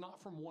 Mm-hmm. And it's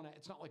not from one,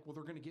 it's not like, well,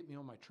 they're going to get me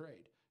on my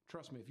trade.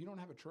 Trust me, if you don't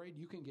have a trade,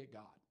 you can get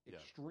got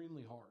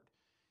extremely hard.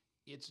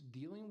 It's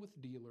dealing with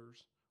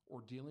dealers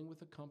or dealing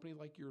with a company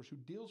like yours who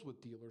deals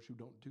with dealers who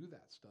don't do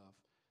that stuff.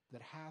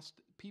 That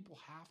people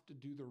have to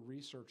do their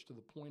research to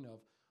the point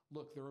of,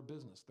 look, they're a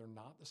business. They're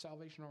not the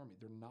Salvation Army.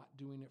 They're not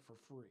doing it for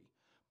free,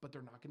 but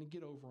they're not going to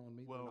get over on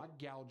me. They're not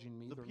gouging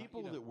me. The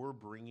people that we're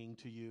bringing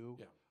to you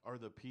are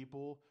the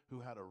people who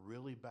had a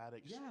really bad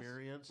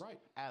experience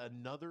at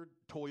another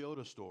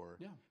Toyota store.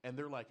 Yeah. And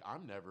they're like,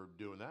 I'm never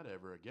doing that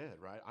ever again,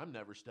 right? I'm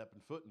never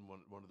stepping foot in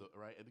one of the,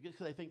 right?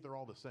 Because they think they're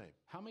all the same.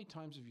 How many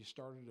times have you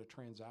started a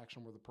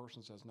transaction where the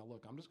person says, now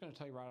look, I'm just going to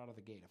tell you right out of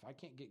the gate, if I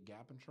can't get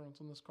gap insurance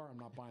on this car, I'm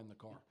not buying the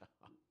car.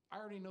 I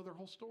already know their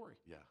whole story.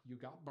 Yeah. You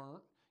got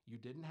burnt. You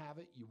didn't have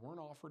it. You weren't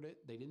offered it.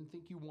 They didn't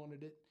think you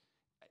wanted it.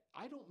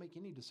 I don't make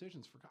any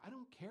decisions I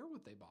don't care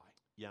what they buy.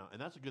 Yeah,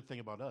 and that's a good thing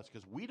about us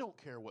because we don't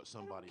care what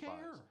somebody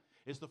buys.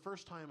 It's the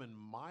first time in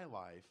my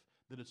life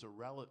that it's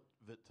irrelevant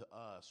to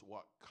us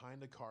what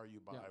kind of car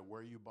you buy,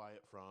 where you buy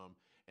it from,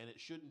 and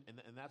it shouldn't.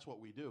 And that's what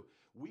we do.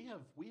 We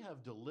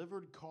have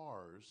delivered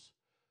cars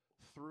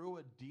through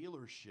a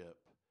dealership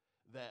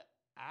that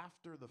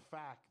after the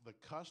fact the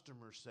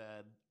customer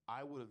said,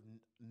 I would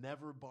have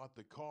never bought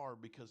the car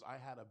because I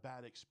had a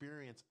bad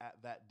experience at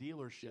that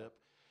dealership.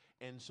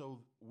 And so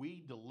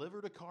we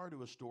delivered a car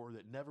to a store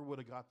that never would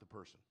have got the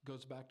person.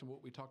 Goes back to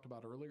what we talked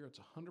about earlier. It's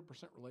 100%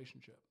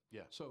 relationship.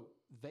 Yeah. So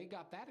they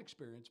got that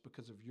experience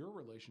because of your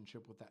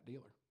relationship with that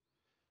dealer.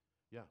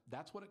 Yeah.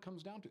 That's what it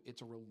comes down to.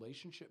 It's a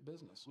relationship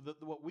business.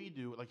 What we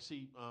do, like,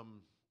 see,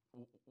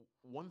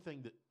 one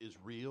thing that is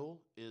real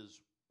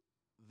is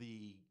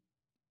the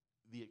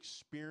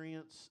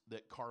experience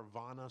that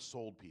Carvana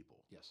sold people.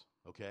 Yes.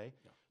 Okay?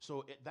 Yeah.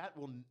 So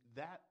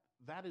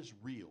that is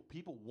real.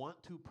 People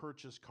want to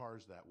purchase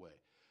cars that way.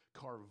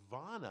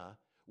 Carvana,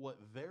 what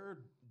they're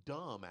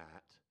dumb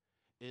at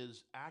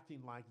is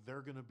acting like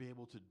they're going to be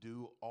able to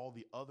do all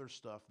the other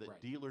stuff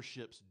that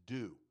dealerships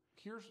do.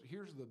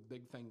 Here's the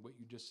big thing, what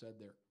you just said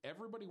there.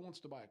 Everybody wants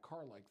to buy a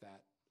car like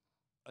that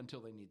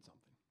until they need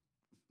something.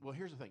 Well,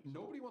 here's the thing.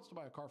 Nobody wants to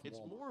buy a car from Walmart.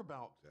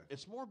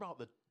 It's more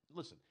about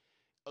listen,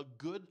 a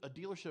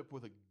dealership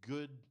with a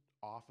good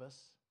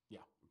office,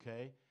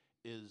 okay,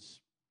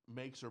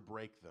 makes or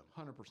break them.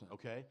 100%.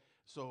 Okay?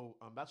 So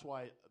that's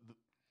why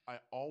I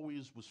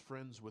always was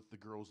friends with the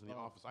girls in the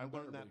office. I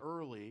learned that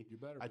early. You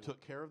better I took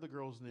care of the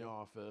girls in the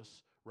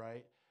office,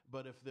 right?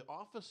 But if the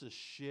office is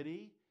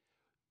shitty,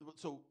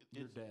 so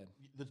you're dead.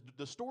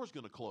 The store's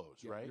going to close,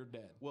 right? You're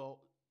dead.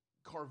 Well,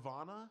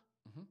 Carvana,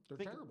 they're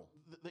terrible.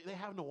 They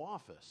have no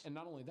office. And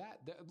not only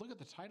that, look at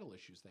the title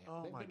issues they have.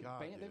 Oh, my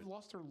God. They've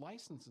lost their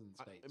license in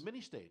states.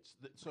 Many states.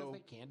 So they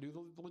can't do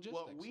the logistics.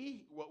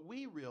 What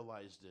we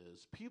realized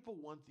is people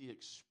want the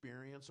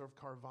experience of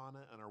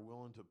Carvana and are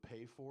willing to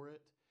pay for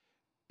it,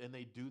 and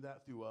they do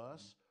that through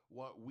us.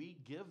 What we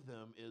give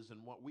them is,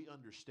 and what we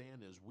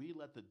understand is, we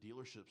let the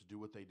dealerships do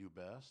what they do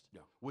best,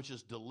 which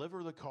is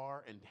deliver the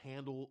car and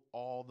handle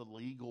all the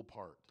legal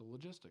part. The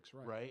logistics,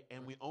 right. Right?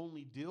 And we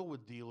only deal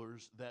with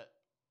dealers that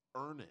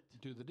earn it.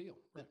 Do the deal.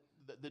 Right.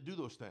 That do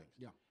those things.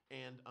 Yeah.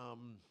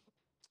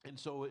 And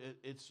so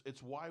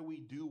it's why we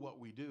do what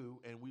we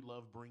do, and we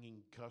love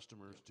bringing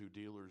customers to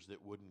dealers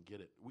that wouldn't get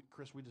it.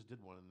 Chris, we just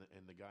did one,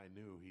 and the guy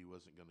knew he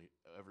wasn't going to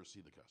ever see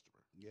the customer.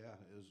 Yeah,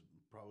 it was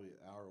probably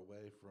an hour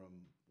away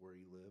from where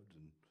he lived,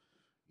 and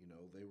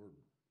it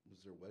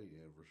was their wedding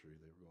anniversary.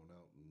 They were going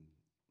out, and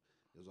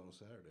it was on a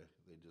Saturday.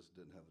 They just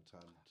didn't have the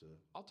time to.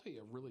 I'll tell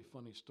you a really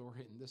funny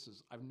story, and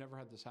I've never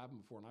had this happen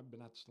before, and I've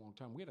been at this a long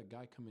time. We had a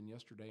guy come in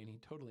yesterday, and he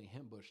totally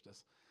ambushed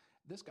us.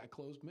 This guy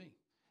closed me.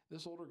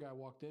 This older guy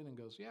walked in and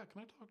goes, yeah,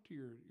 can I talk to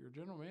your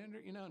general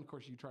manager? And of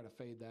course, you try to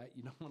fade that.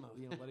 You don't want to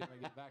let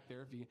him get back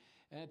there.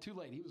 And too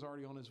late. He was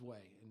already on his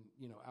way.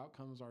 And, out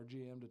comes our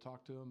GM to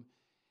talk to him.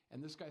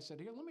 And this guy said,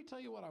 here, let me tell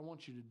you what I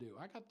want you to do.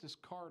 I got this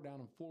car down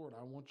in Florida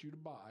I want you to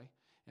buy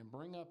and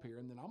bring up here,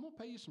 and then I'm going to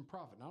pay you some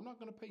profit. Now, I'm not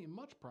going to pay you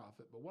much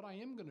profit, but what I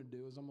am going to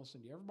do is I'm going to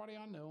send you everybody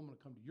I know. I'm going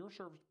to come to your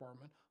service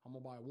department. I'm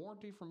going to buy a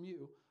warranty from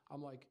you.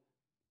 I'm like,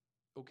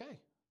 okay,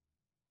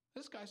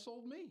 this guy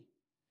sold me.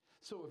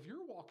 So if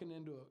you're walking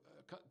into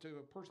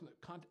a person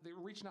they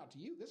were reaching out to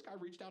you, this guy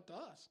reached out to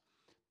us.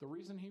 The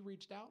reason he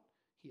reached out,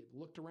 he had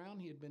looked around.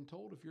 He had been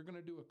told, if you're going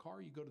to do a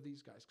car, you go to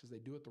these guys because they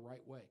do it the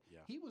right way.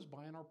 Yeah. He was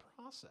buying our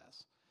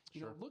process.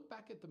 Look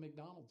back at the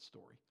McDonald's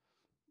story.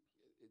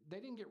 They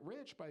didn't get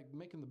rich by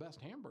making the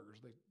best hamburgers.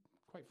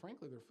 Quite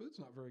frankly, their food's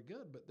not very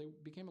good, but they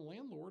became a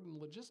landlord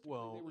and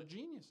logistically they were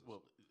geniuses.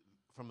 Well,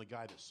 from the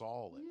guy that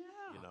saw it.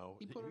 Yeah, You know,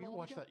 he put it you all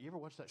watch together. that? You ever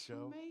watch that It's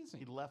show? amazing.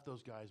 He left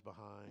those guys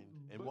behind,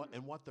 and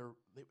But- what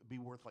they'd be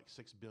worth like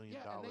 $6 billion.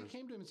 Yeah, and they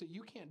came to him and said,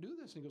 "You can't do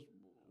this." And he goes,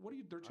 "What are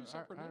you? They're two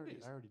separate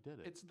entities. I already did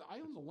it. I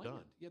own the land.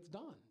 done. Yeah, it's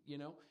done. You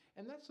know,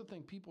 and that's the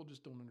thing people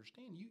just don't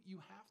understand. You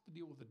have to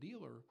deal with a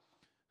dealer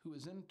who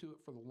is into it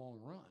for the long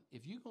run.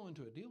 If you go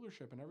into a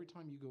dealership and every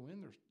time you go in,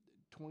 there's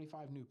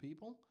 25 new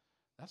people,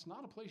 that's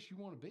not a place you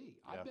want to be.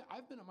 Yeah.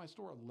 I've been at my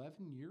store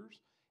 11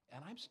 years,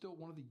 and I'm still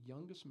one of the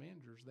youngest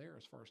managers there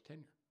as far as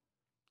tenure.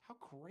 How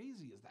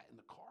crazy is that in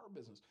the car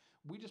business?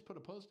 We just put a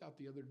post out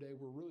the other day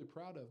we're really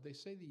proud of. They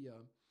say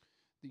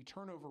the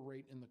turnover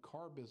rate in the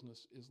car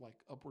business is like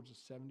upwards of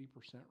 70%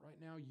 right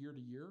now, year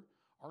to year.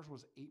 Ours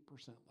was 8%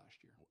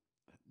 last year.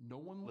 No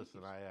one leaves.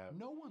 Listen,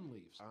 no one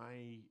leaves.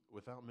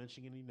 without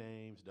mentioning any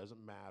names,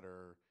 doesn't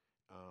matter.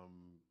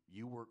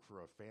 You work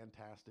for a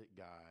fantastic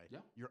guy. Yeah.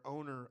 Your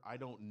owner, I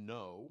don't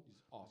know, He's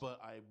awesome.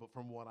 but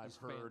from what I've He's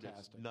heard,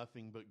 fantastic. it's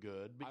nothing but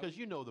good because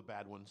you know the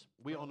bad ones.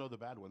 We all know the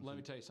bad ones. Let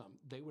me tell you something.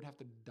 They would have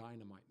to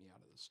dynamite me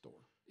out of the store.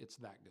 It's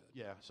that good.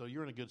 Yeah, so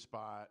you're in a good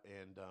spot,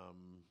 and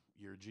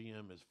your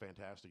GM is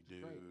fantastic,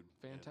 dude. Great.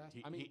 And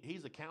Fantastic.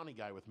 he's a county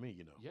guy with me,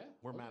 you know. Yeah.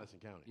 We're Oh, yeah. Madison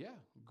County. Yeah,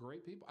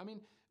 great people. I mean,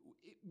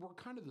 we're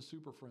kind of the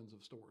super friends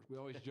of stores. We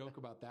always joke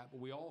about that, but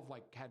we all have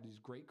like had these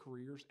great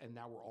careers, and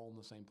now we're all in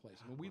the same place.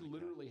 I mean, we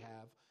literally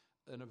have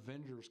an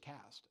Avengers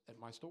cast at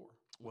my store.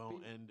 Well,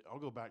 and I'll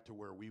go back to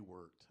where we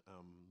worked.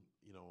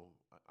 You know,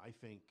 I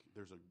think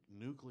there's a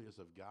nucleus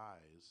of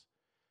guys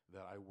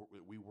that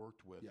we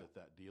worked with Yeah. at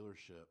that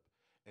dealership.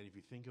 And if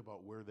you think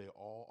about where they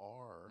all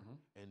are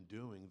and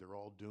doing, they're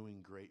all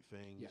doing great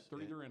things. Yeah, they're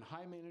And- either in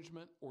high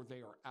management or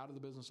they are out of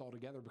the business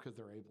altogether because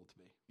they're able to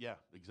be. yeah,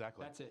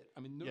 exactly. That's it. I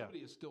mean, nobody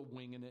is still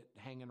winging it,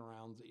 hanging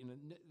around. You know,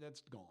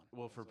 that's gone.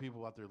 Well, for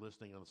people out there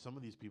listening, and some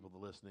of these people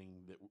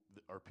listening that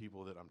are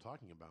people that I'm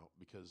talking about,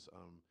 because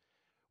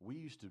we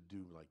used to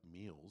do like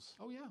meals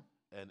Oh yeah,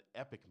 and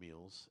epic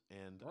meals,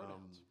 and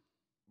Throwdowns.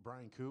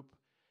 Brian Coop.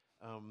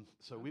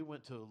 So we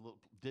went to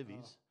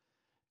Divvy's,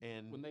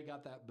 and when they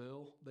got that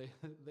bill,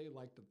 they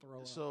like to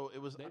throw. so it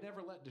was. They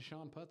never let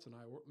Deshaun Putz and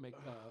I make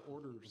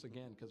orders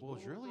again because Well, it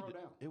was really throw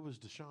down. it was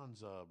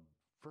Deshaun's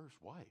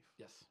first wife.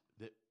 Yes,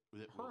 That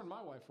her and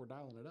my wife were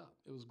dialing it up.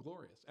 It was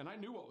glorious, and I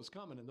knew what was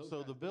coming. And those so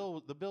guys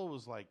the bill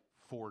was like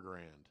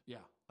 $4,000. yeah,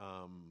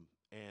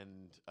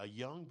 And a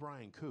young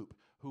Brian Coop,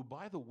 who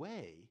by the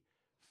way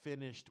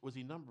finished he was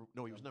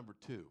number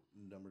 2.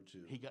 Number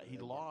 2. He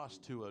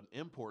lost to an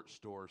import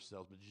store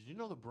salesman. Did you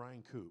know that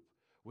Brian Coop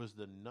was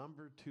the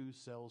number 2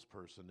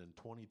 salesperson in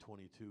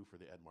 2022 for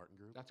the Ed Martin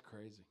Group? that's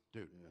crazy.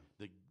 Dude,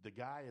 the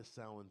guy is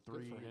selling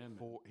 3 for him, and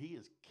 4. He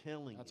is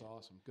killing That's it.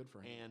 awesome. Good for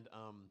him. And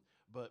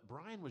but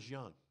Brian was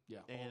young. Yeah,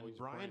 And always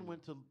Brian brand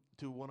went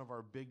to one of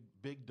our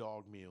big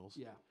dog meals.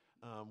 Yeah.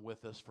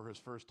 With us for his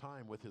first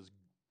time with his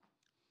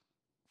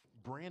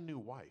brand new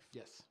wife.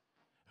 Yes.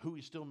 Who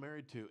he's still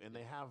married to, and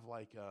they have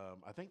like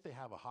I think they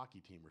have a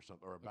hockey team or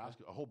something, or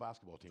a whole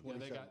basketball team. Yeah,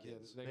 they 27 got.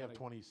 kids. They have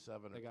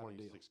 27 or they got a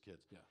 26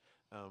 kids. Yeah.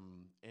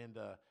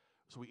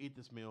 So we eat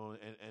this meal,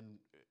 and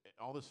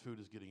all this food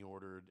is getting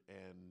ordered,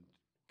 and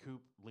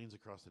Coop leans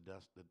across the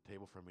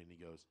table from me, and he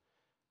goes,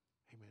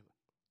 "Hey man,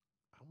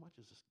 how much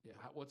is this? Yeah.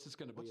 What's this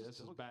going to be? what's This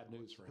is bill- bad news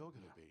what's for the him. bill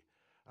going to be?"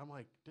 I'm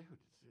like, "Dude,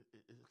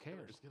 it's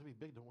cares? It's going to be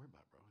big. Don't worry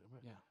about it, bro."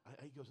 Yeah.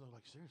 He goes, "No,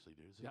 like seriously,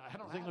 dude. Yeah, I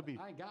don't is it have gonna be? it.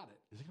 I ain't got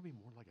it. Is it going to be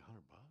more like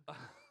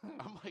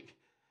 $100?" I'm like,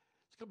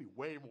 "It's going to be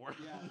way more."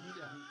 Yeah.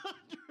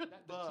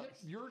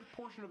 $100. Your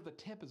portion of the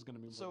tip is going to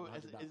be more So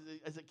than $100.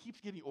 as it keeps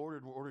getting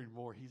ordered, we're ordering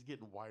more. He's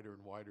getting wider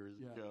and wider as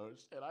it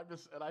goes,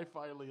 and I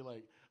finally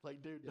like,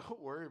 dude,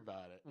 don't worry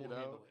about it. We'll you know,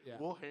 handle it, yeah.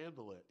 we'll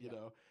handle it. You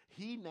know,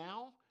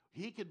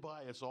 he could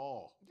buy us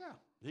all. Yeah.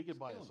 He could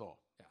buy killing us it. all.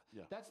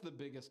 Yeah. That's the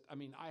biggest. I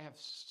mean, I have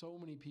so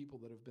many people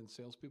that have been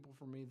salespeople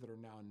for me that are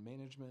now in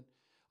management.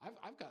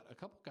 I've got a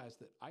couple guys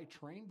that I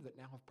trained that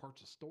now have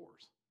parts of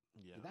stores.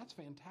 Yeah, That's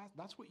fantastic.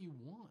 That's what you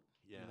want.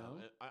 yeah. You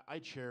know? I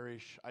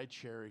cherish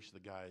the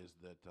guys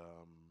that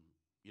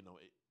you know.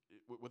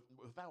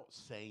 Without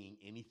saying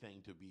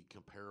anything to be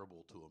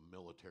comparable to a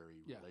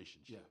military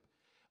relationship.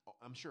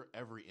 I'm sure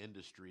every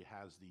industry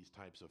has these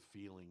types of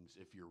feelings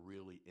if you're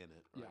really in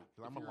it. Right? Yeah.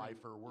 'Cause I'm a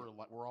lifer.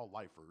 We're all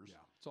lifers. Yeah.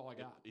 That's all I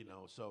got. You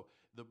know, so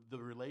the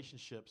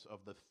relationships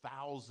of the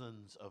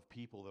thousands of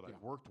people that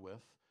I've worked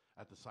with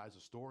at the size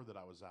of store that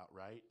I was at,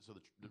 right? So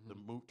the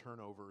move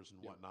turnovers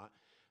and whatnot,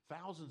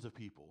 thousands of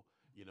people.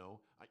 You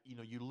know,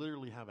 you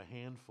literally have a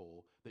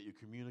handful that you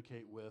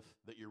communicate with,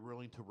 that you're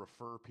willing to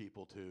refer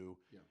people to,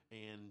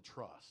 and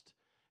trust.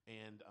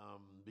 And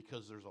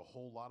because there's a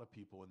whole lot of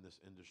people in this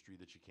industry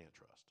that you can't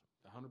trust.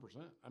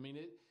 100%. I mean,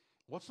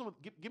 What's some?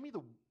 Give me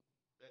the.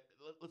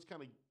 Let's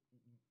kind of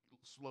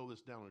slow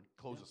this down and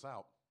close this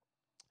out.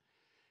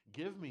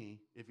 Give me,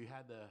 if you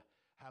had to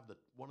have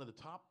one of the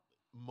top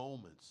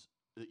moments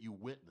that you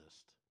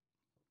witnessed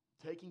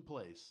taking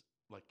place,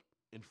 like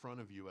in front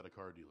of you at a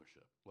car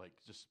dealership, like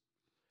just.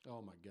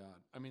 oh my God.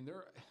 I mean,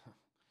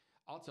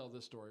 I'll tell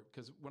this story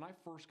because when I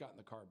first got in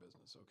the car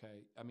business,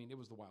 okay, I mean, it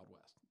was the Wild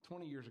West.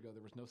 20 years ago,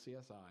 there was no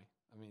CSI.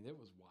 I mean, it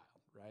was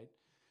wild, right?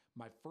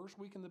 My first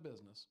week in the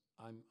business,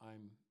 I'm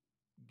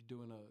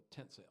doing a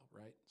tent sale,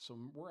 right? So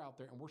we're out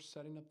there and we're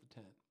setting up the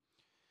tent.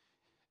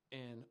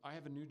 And I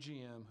have a new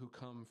GM who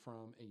come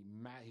from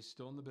he's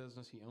still in the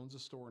business. He owns a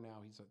store now.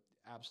 He's an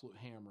absolute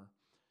hammer.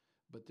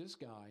 But this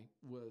guy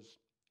was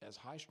as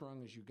high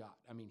strung as you got.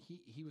 I mean,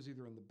 he was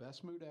either in the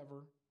best mood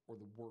ever or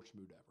the worst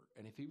mood ever.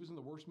 And if he was in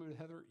the worst mood,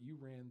 Heather, you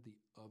ran the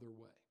other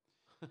way.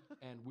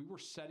 And we were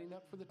setting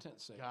up for the tent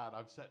sale. God,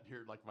 I'm sitting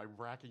here like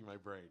racking my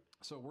brain.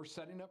 So we're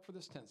setting up for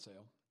this tent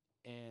sale,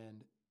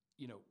 and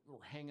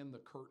we're hanging the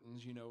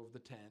curtains, of the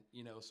tent,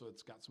 so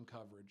it's got some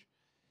coverage.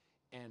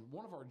 And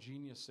one of our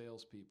genius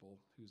salespeople,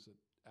 who's an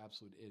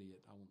absolute idiot,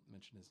 I won't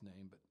mention his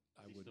name, but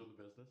I would. Is he still in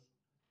the business?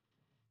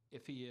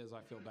 If he is,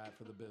 I feel bad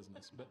for the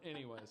business. But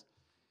anyways,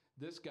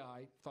 this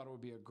guy thought it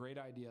would be a great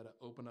idea to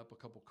open up a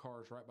couple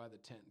cars right by the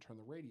tent and turn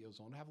the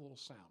radios on to have a little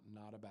sound.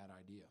 Not a bad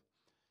idea.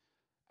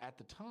 At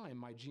the time,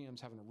 my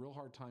GM's having a real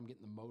hard time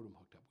getting the modem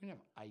hooked up. We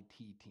didn't have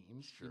IT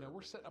teams. Sure,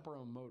 we're setting up our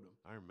own modem.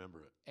 I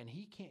remember it. And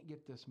he can't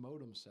get this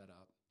modem set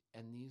up.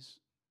 And these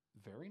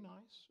very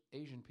nice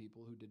Asian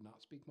people who did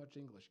not speak much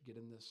English get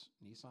in this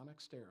Nissan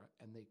Xterra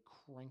and they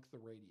crank the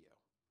radio.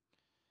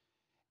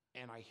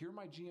 And I hear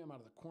my GM out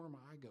of the corner of my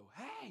eye go,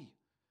 hey,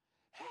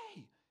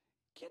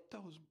 get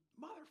those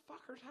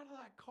motherfuckers out of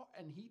that car.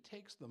 And he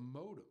takes the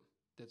modem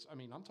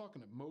I'm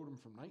talking a modem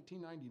from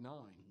 1999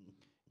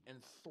 and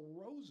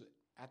throws it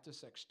at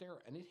this Xterra,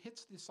 and it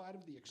hits the side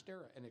of the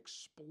Xterra and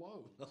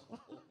explodes.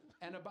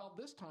 And about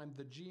this time,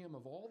 the GM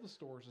of all the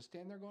stores is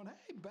standing there going,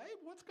 hey,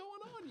 babe, what's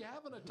going on? You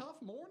having a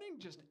tough morning?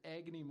 Just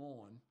egging him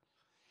on.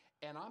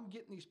 And I'm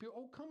getting these people,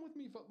 oh, come with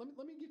me.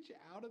 Let me get you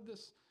out of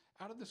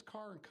this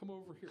car and come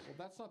over here. Well,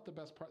 that's not the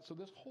best part. So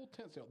this whole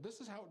tent sale, this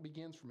is how it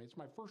begins for me. It's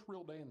my first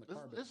real day in the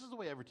car. This is the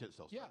way every tent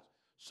sale starts. Yeah.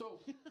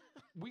 So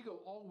we go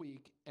all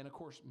week, and of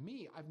course,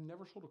 I've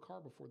never sold a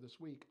car before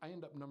this week. I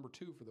end up number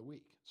 2 for the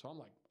week. So I'm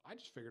like, I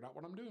just figured out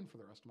what I'm doing for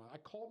the rest of my life. I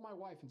called my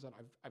wife and said,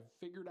 I've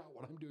figured out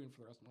what I'm doing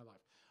for the rest of my life.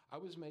 I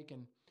was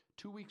making,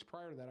 2 weeks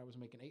prior to that, I was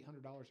making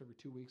 $800 every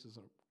 2 weeks as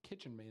a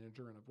kitchen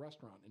manager in a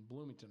restaurant in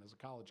Bloomington as a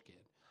college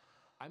kid.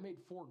 I made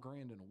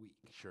 $4,000 in a week.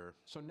 Sure.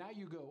 So now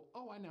you go,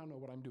 oh, I now know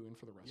what I'm doing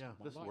for the rest of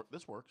my life.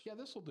 This works. Yeah,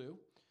 this will do.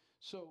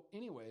 So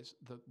anyways,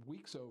 the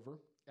week's over,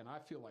 and I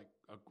feel like,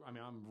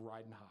 I'm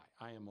riding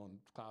high. I am on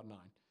cloud 9.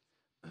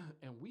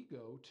 And we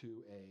go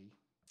to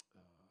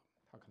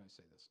how can I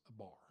say this? A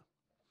bar.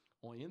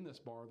 Only in this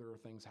bar, there are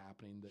things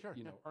happening that,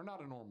 are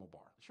not a normal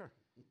bar. Sure.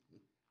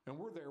 And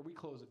we're there, we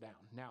close it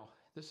down. Now,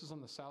 this is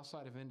on the south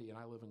side of Indy, and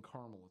I live in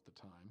Carmel at the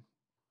time.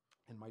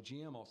 And my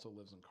GM also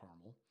lives in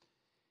Carmel.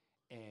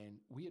 And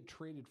we had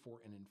traded for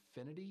an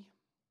Infiniti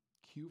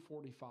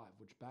Q45,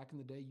 which back in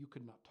the day, you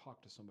could not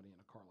talk to somebody in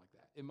a car like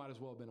that. It might as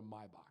well have been a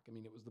Maybach. I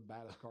mean, it was the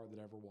baddest car that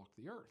ever walked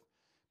the earth.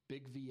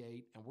 Big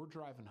V8, and we're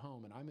driving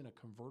home, and I'm in a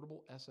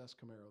convertible SS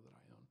Camaro that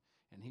I own,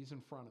 and he's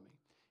in front of me,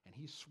 and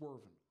he's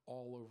swerving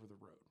all over the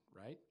road,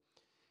 right?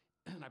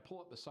 And I pull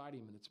up beside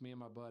him, and it's me and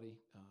my buddy,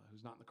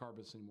 who's not in the car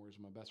business anymore. He's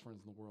one of my best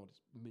friends in the world.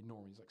 He's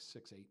normal. He's like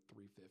 6'8",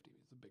 350.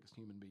 He's the biggest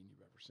human being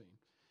you've ever seen.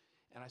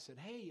 And I said,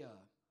 hey,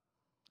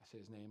 I said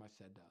his name. I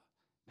said,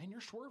 man,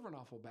 you're swerving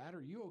awful bad.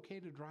 Are you okay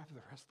to drive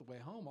the rest of the way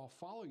home? I'll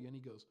follow you. And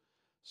he goes,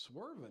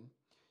 swerving?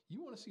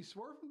 You want to see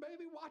swerving,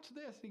 baby? Watch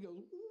this. And he goes,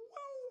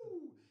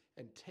 whoa,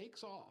 and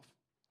takes off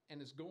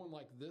and is going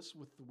like this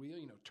with the wheel,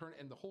 turn,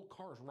 and the whole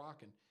car is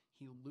rocking.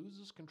 He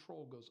loses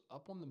control, goes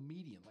up on the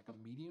median, like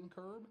a median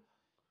curb,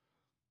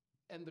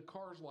 and the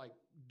car's like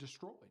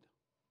destroyed.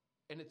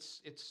 And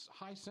it's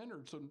high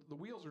centered, so the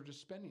wheels are just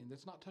spinning.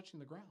 It's not touching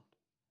the ground.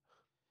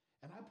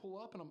 And I pull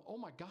up and I'm, oh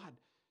my God,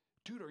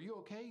 dude, are you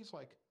okay? He's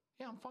like,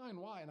 yeah, I'm fine.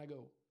 Why? And I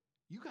go,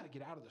 you got to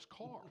get out of this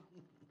car.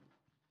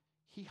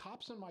 He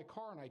hops in my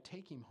car and I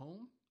take him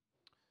home,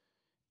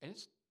 and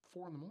it's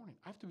 4 a.m.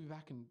 I have to be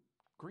back in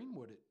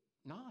Greenwood at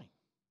 9.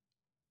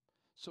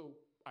 So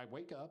I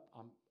wake up,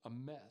 I'm a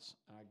mess,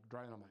 and I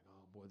drive and I'm like,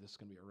 oh boy, this is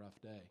going to be a rough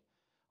day.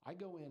 I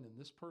go in and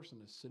this person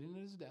is sitting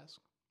at his desk,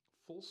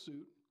 full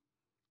suit,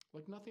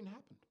 like nothing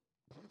happened.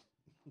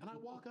 And I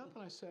walk up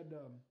and I said,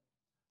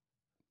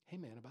 hey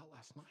man, about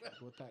last night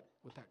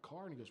with that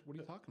car. And he goes, what are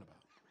you talking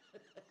about?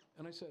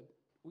 And I said,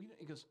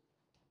 he goes,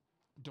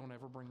 don't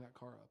ever bring that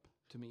car up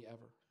to me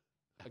ever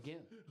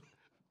again.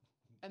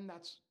 And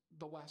that's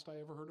the last I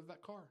ever heard of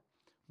that car.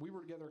 We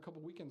were together a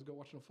couple weekends ago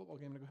watching a football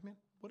game, and I go, man,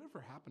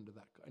 whatever happened to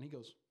that car? And he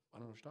goes, I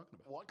don't know what you're talking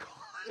about. What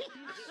car?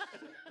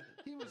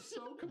 He was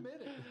so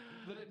committed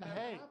that it never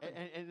happened.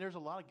 And there's a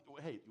lot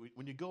of,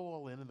 when you go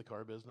all in the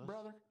car business.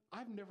 Brother,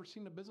 I've never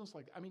seen a business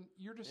like,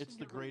 you're just. It's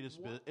the greatest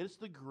It's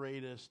the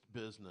greatest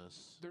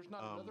business. There's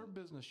not another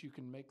business you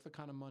can make the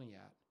kind of money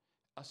at.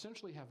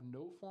 Essentially have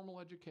no formal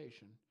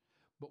education,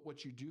 but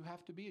what you do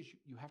have to be is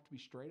you have to be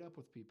straight up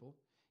with people.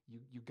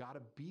 You got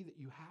to be that.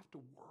 You have to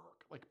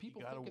work. Like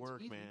people think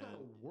it's easy. Man. You got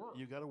to work.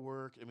 You got to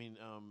work. I mean,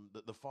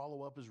 the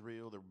follow up is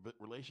real. The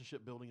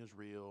relationship building is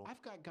real.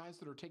 I've got guys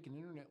that are taking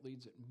internet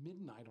leads at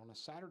midnight on a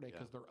Saturday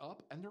because they're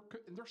up and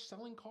they're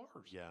selling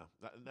cars. Yeah,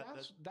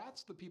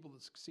 that's the people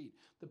that succeed.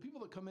 The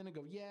people that come in and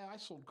go, yeah, I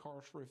sold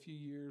cars for a few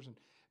years, and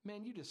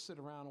man, you just sit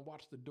around and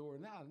watch the door.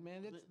 Now,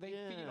 man, they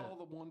feed all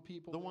the one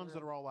people. The ones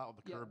that are all out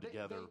the curb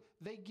together.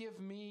 They give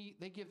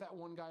that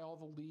one guy all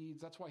the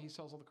leads. That's why he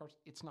sells all the cars.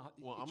 It's not.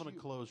 Well, it's I'm going to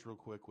you. close real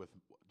quick with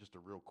just a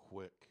real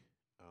quick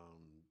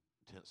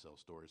tent sale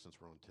story since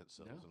we're on tent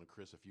sales. Yeah. And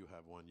Chris, if you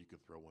have one, you can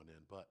throw one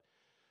in. But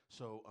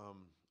so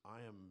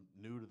I am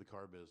new to the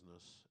car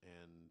business,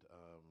 and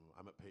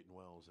I'm at Peyton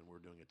Wells, and we're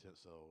doing a tent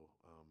sale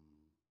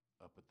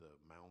up at the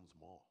Mounds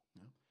Mall.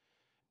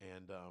 Yeah.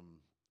 And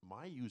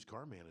my used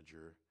car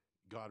manager,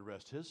 God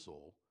rest his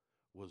soul,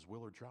 was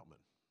Willard Troutman.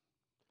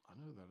 I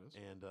know who that is.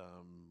 And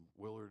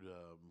Willard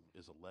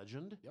is a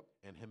legend. Yep.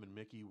 And him and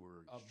Mickey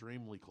were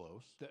extremely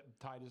close. The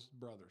Titus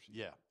brothers.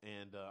 Yeah.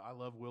 And I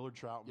love Willard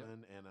Troutman. Yep.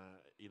 And,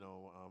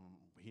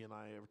 he and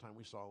I, every time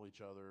we saw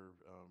each other,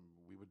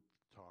 we would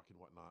talk and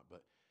whatnot.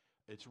 But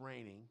it's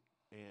raining,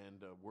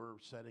 and we're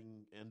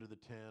setting into the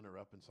tent or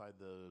up inside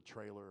the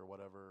trailer or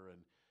whatever, and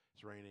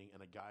it's raining,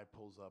 and a guy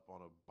pulls up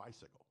on a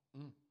bicycle.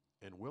 Mm.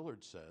 And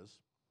Willard says,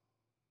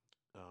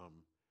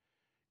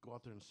 go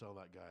out there and sell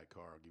that guy a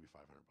car. I'll give you $500.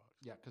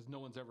 Yeah, because no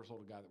one's ever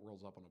sold a guy that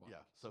rolls up on a bike.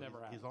 Yeah, so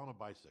he's on a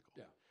bicycle.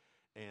 Yeah.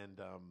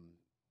 And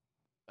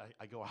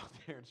I go out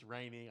there. It's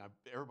raining.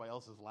 Everybody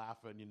else is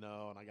laughing, and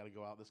I got to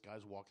go out. This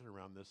guy's walking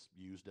around this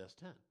used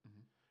S10,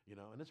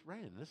 and it's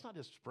raining. And it's not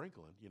just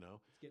sprinkling,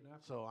 It's getting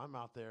after. So I'm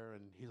out there,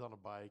 and he's on a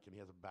bike, and he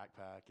has a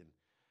backpack, and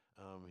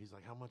he's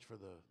like, how much for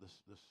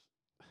this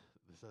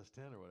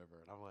S10 or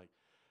whatever? And I'm like,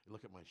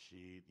 look at my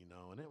sheet,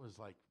 and it was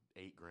like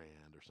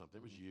 $8,000 or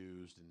something. It was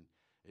used, and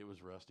it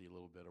was rusty a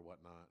little bit or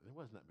whatnot. And it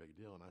wasn't that big a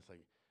deal. And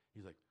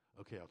he's like,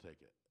 okay, I'll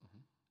take it.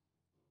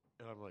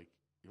 And I'm like,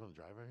 you want to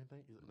drive or anything?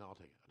 He's like, no, I'll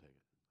take it.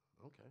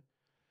 Okay.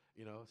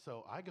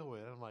 So I go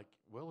in, and I'm like,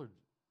 Willard,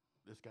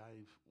 this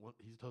guy,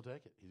 he'll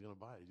take it. He's going to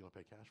buy it. He's going to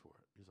pay cash for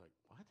it. He's like,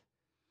 what?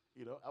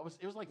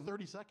 It was like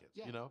 30 seconds,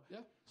 Yeah.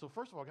 Yeah. So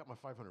first of all, I got my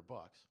 $500.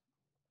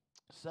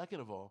 Second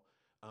of all,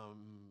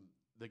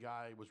 the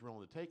guy was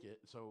willing to take it,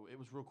 so it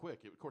was real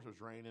quick. Of course, it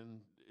was raining.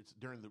 It's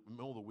during the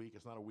middle of the week.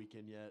 It's not a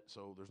weekend yet,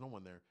 so there's no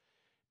one there.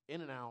 In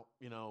and out,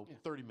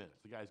 30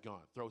 minutes. The guy's gone.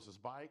 Throws his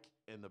bike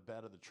in the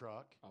bed of the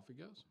truck. Off he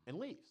goes. And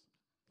leaves.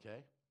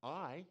 Okay?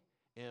 I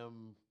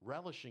am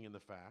relishing in the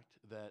fact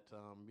that,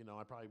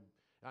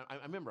 I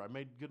remember I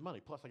made good money.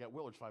 Plus, I got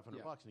Willard's $500 and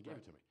he gave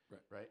it to me.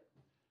 Right?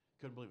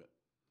 Couldn't believe it.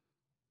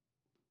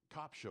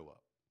 Cops show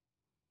up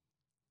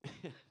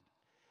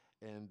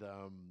and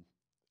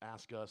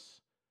ask us,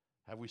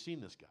 have we seen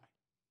this guy?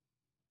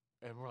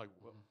 And we're like,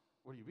 well,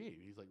 what do you mean?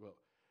 He's like, well,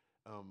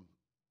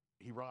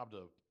 he robbed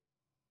a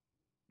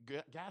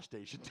gas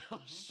station down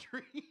the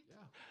street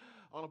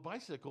on a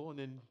bicycle and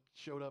then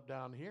showed up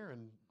down here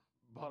and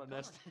bought an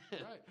S10.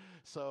 Right.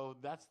 So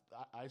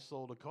I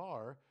sold a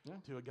car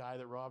to a guy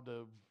that robbed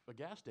a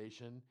gas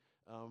station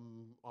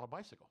on a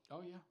bicycle.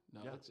 Oh, yeah.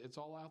 No, it's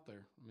all out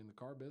there. I mean, the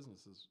car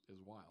business is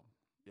wild.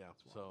 Yeah.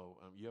 So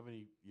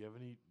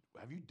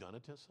have you done a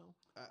tent sale?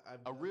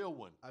 I've real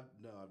one? I've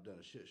done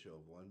a shit show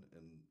of one,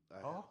 and I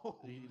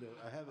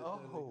haven't done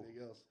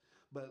anything else.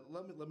 But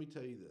let me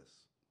tell you this: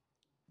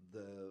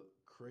 the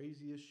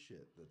craziest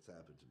shit that's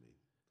happened to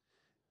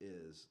me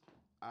is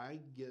I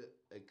get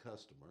a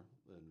customer,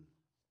 and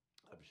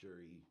I'm sure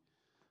he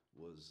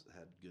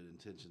had good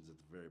intentions at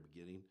the very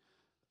beginning.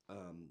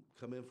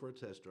 Come in for a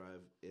test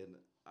drive, and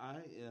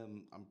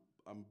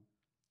I'm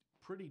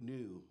pretty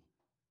new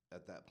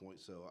at that point,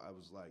 so I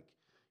was like,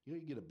 you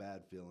get a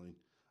bad feeling.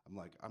 I'm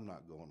like, I'm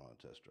not going on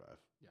a test drive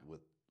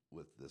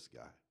with this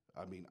guy.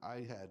 I mean, I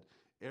had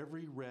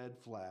every red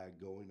flag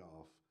going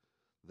off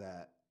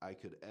that I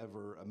could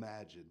ever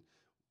imagine.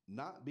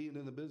 Not being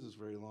in the business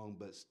very long,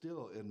 but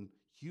still in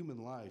human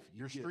life,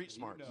 you're street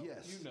smart.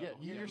 Yes,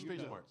 you're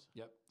street smarts.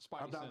 Yep.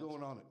 I'm not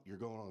going on it. You're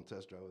going on a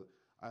test drive.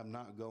 I'm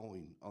not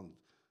going on.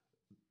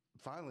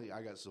 Finally,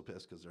 I got so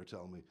pissed because they're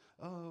telling me,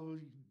 oh,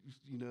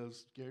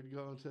 scared to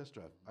go on a test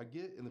drive. I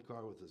get in the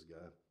car with this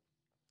guy.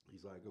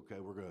 He's like,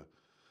 okay, we're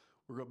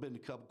gonna bend a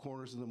couple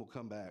corners and then we'll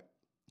come back.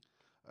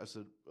 I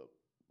said,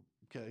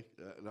 okay,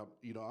 and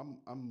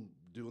I'm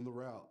doing the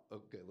route.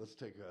 Okay, let's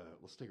take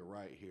a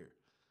right here.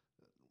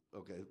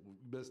 Okay,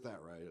 missed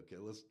that right. Okay,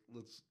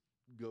 let's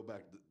go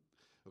back.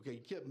 Okay,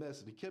 he kept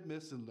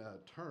missing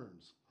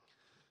turns.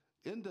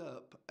 End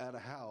up at a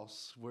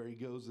house where he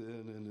goes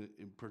in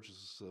and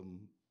purchases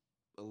some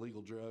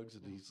illegal drugs,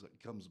 and he's like,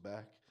 comes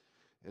back,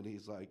 and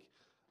he's like,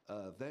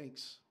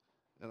 thanks.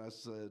 And I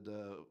said,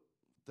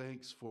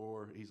 thanks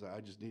for. He's like,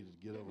 I just needed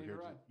to get over here.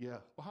 Right. Yeah.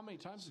 Well, how many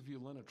times have you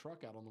lent a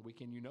truck out on the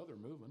weekend? They're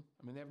moving.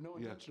 I mean, they have no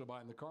intention of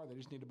buying the car. They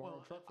just need to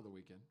borrow a truck for the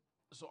weekend.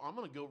 So I'm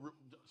going to go.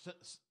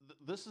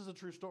 This is a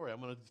true story. I'm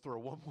going to throw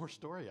one more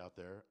story out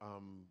there.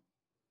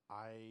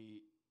 I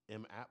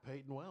am at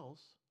Peyton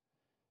Wells,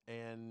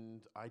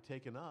 and I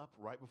taken up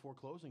right before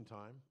closing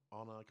time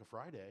on like a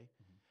Friday,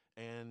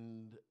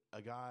 and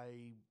a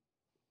guy,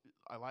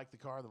 I like the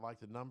car, I like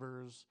the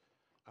numbers,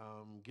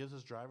 gives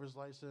his driver's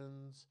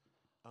license,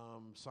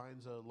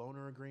 signs a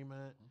loaner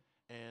agreement,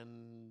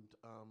 and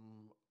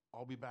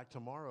I'll be back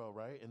tomorrow,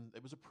 right? And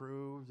it was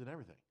approved and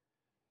everything.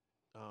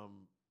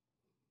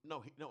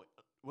 No,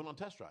 went on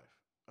test drive.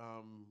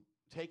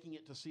 taking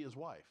it to see his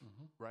wife,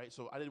 right?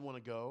 So I didn't want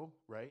to go,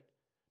 right?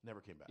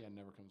 Never came back. Yeah,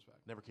 never comes back.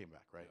 Never came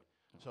back, right?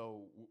 Yep.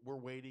 So we're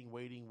waiting,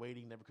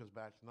 never comes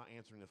back, not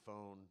answering the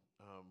phone,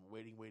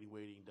 waiting,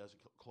 doesn't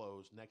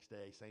close. Next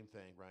day, same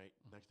thing, right?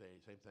 Next day,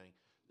 same thing.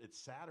 It's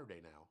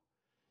Saturday now,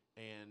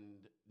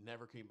 and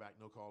never came back,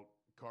 no call,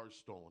 car's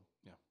stolen.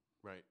 Yeah.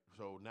 Right.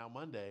 So now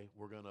Monday,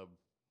 we're gonna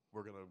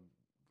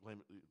claim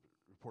it,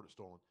 report it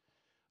stolen.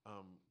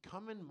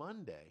 Coming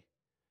Monday,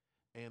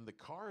 and the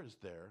car is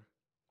there.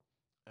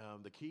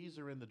 The keys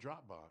are in the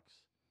drop box.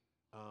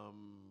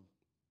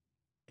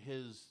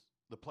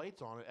 The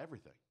plates on it,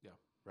 everything. Yeah.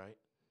 Right.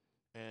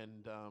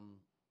 And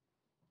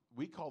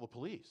we call the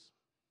police.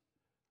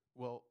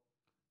 Well,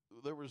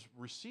 there was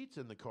receipts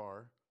in the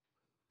car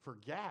for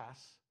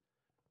gas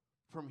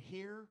from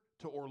here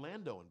to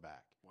Orlando and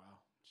back. Wow.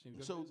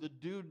 So the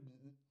dude,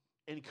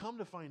 and come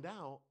to find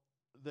out,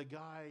 the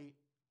guy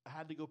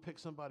had to go pick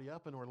somebody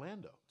up in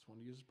Orlando. That's when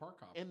he uses park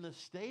hoppers. In the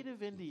state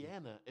of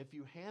Indiana, if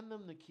you hand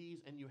them the keys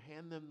and you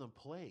hand them the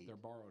plate, They're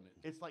borrowing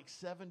it. it's like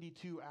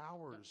 72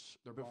 hours.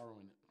 They're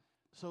borrowing it.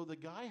 So the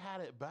guy had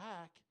it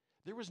back.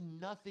 There was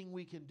nothing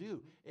we can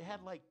do. It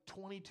had like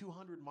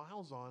 2,200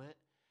 miles on it,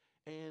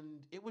 and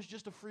it was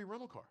just a free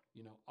rental car.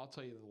 You know, I'll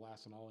tell you the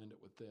last, and I'll end it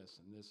with this,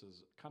 and this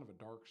is kind of a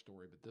dark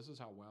story, but this is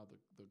how wild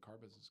the car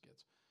business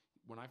gets.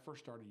 When I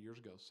first started years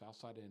ago,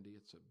 Southside Indy,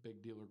 it's a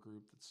big dealer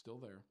group that's still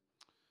there.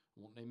 I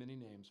won't name any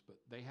names, but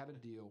they had a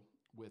deal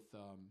with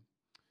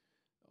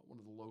one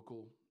of the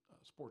local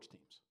sports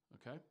teams,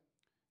 okay?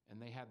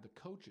 And they had the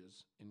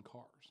coaches in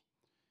cars.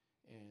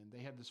 And they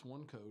had this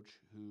one coach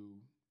who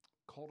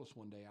called us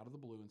one day out of the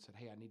blue and said,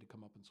 hey, I need to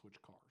come up and switch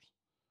cars.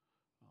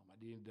 I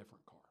need a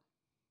different car.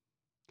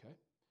 Okay?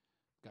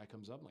 Guy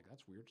comes up, I'm like,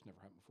 that's weird. It's never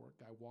happened before.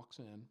 Guy walks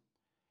in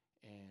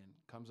and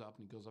comes up,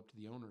 and he goes up to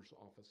the owner's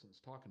office and is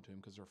talking to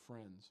him because they're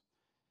friends.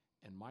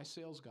 And my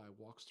sales guy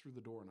walks through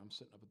the door, and I'm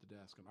sitting up at the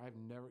desk, and I've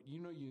never,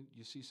 you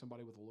see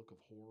somebody with a look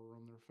of horror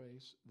on their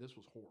face. This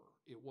was horror.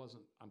 It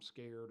wasn't, I'm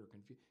scared or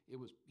confused. He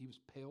was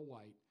pale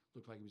white,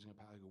 looked like he was going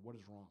to pass. I go, what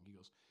is wrong? He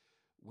goes,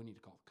 we need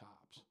to call the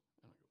cops.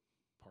 And I go,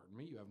 pardon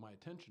me, you have my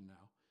attention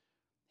now.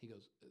 He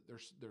goes,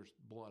 there's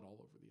blood all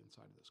over the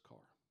inside of this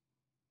car.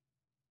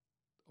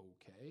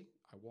 Okay.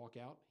 I walk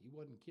out. He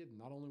wasn't kidding.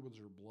 Not only was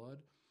there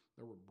blood,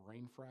 there were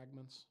brain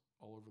fragments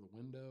all over the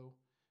window.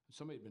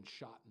 Somebody had been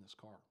shot in this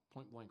car,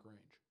 point blank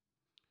range.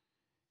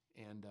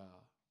 And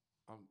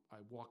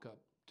I walk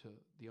up to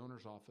the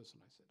owner's office,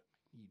 and I said,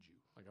 I need you.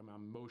 Like I'm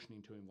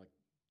motioning to him like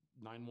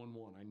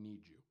 911, I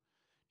need you.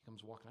 He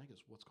comes walking out, he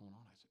goes, what's going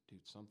on? I said,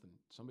 dude,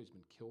 somebody's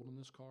been killed in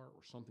this car, or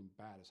something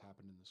bad has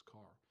happened in this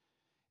car.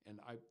 And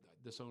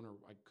this owner,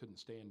 I couldn't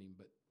stand him,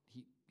 but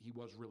he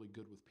was really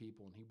good with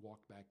people, and he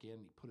walked back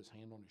in, and he put his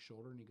hand on his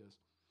shoulder, and he goes,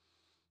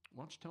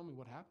 why don't you tell me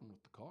what happened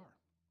with the car?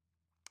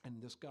 And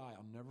this guy,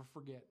 I'll never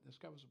forget, this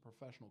guy was a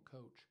professional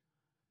coach,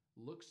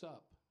 looks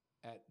up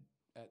at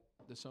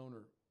this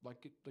owner,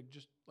 like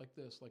just like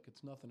this, like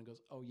it's nothing, and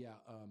goes, oh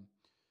yeah,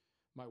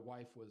 my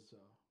wife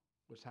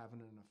was having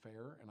an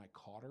affair, and I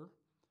caught her.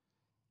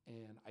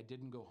 And I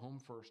didn't go home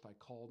first. I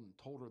called and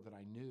told her that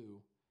I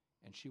knew,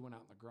 and she went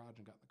out in the garage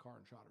and got in the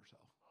car and shot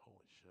herself.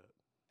 Holy shit.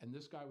 And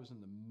this guy was in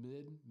the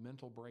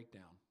mid-mental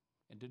breakdown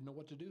and didn't know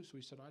what to do, so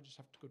he said, I just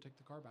have to go take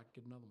the car back and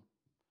get another one.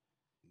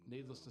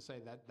 Needless to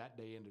say, that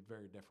day ended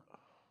very different.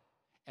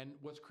 And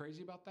what's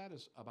crazy about that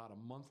is about a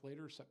month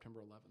later,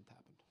 September 11th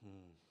happened.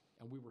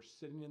 And we were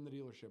sitting in the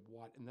dealership,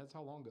 and that's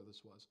how long ago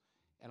this was.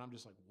 And I'm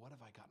just like, what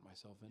have I gotten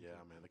myself into? Yeah,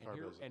 man, the car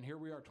business. And here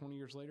we are 20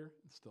 years later,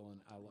 still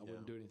in, I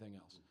wouldn't do anything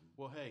else.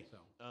 Well, hey,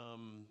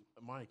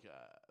 Mike,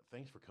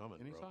 thanks for coming,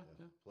 Anytime,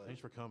 bro. yeah. Thanks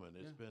for coming.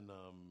 It's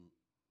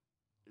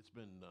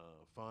been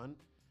fun,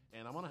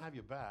 and I want to have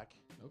you back.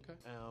 Okay.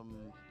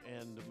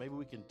 And maybe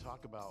we can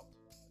talk about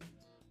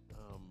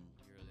You're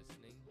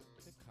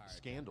listening to Car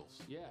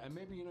scandals. Yeah, and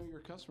maybe your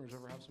customers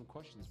ever have some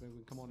questions. Maybe we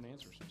can come on and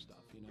answer some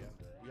stuff.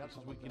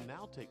 We can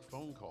now take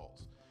phone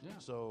calls. Yeah.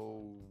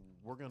 So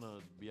we're gonna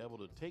be able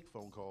to take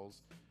phone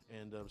calls.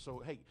 And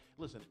so, hey,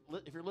 listen.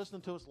 If you're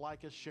listening to us,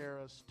 like us,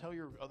 share us, tell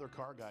your other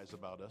car guys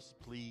about us,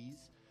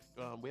 please.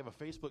 We have a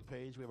Facebook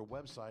page. We have a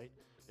website.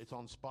 It's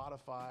on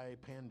Spotify,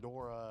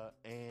 Pandora,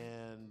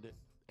 and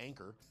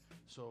Anchor.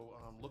 So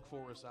look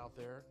for us out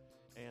there.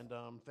 And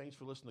thanks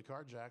for listening to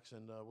Car Jacks,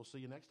 and we'll see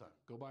you next time.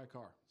 Go buy a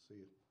car. See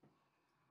you.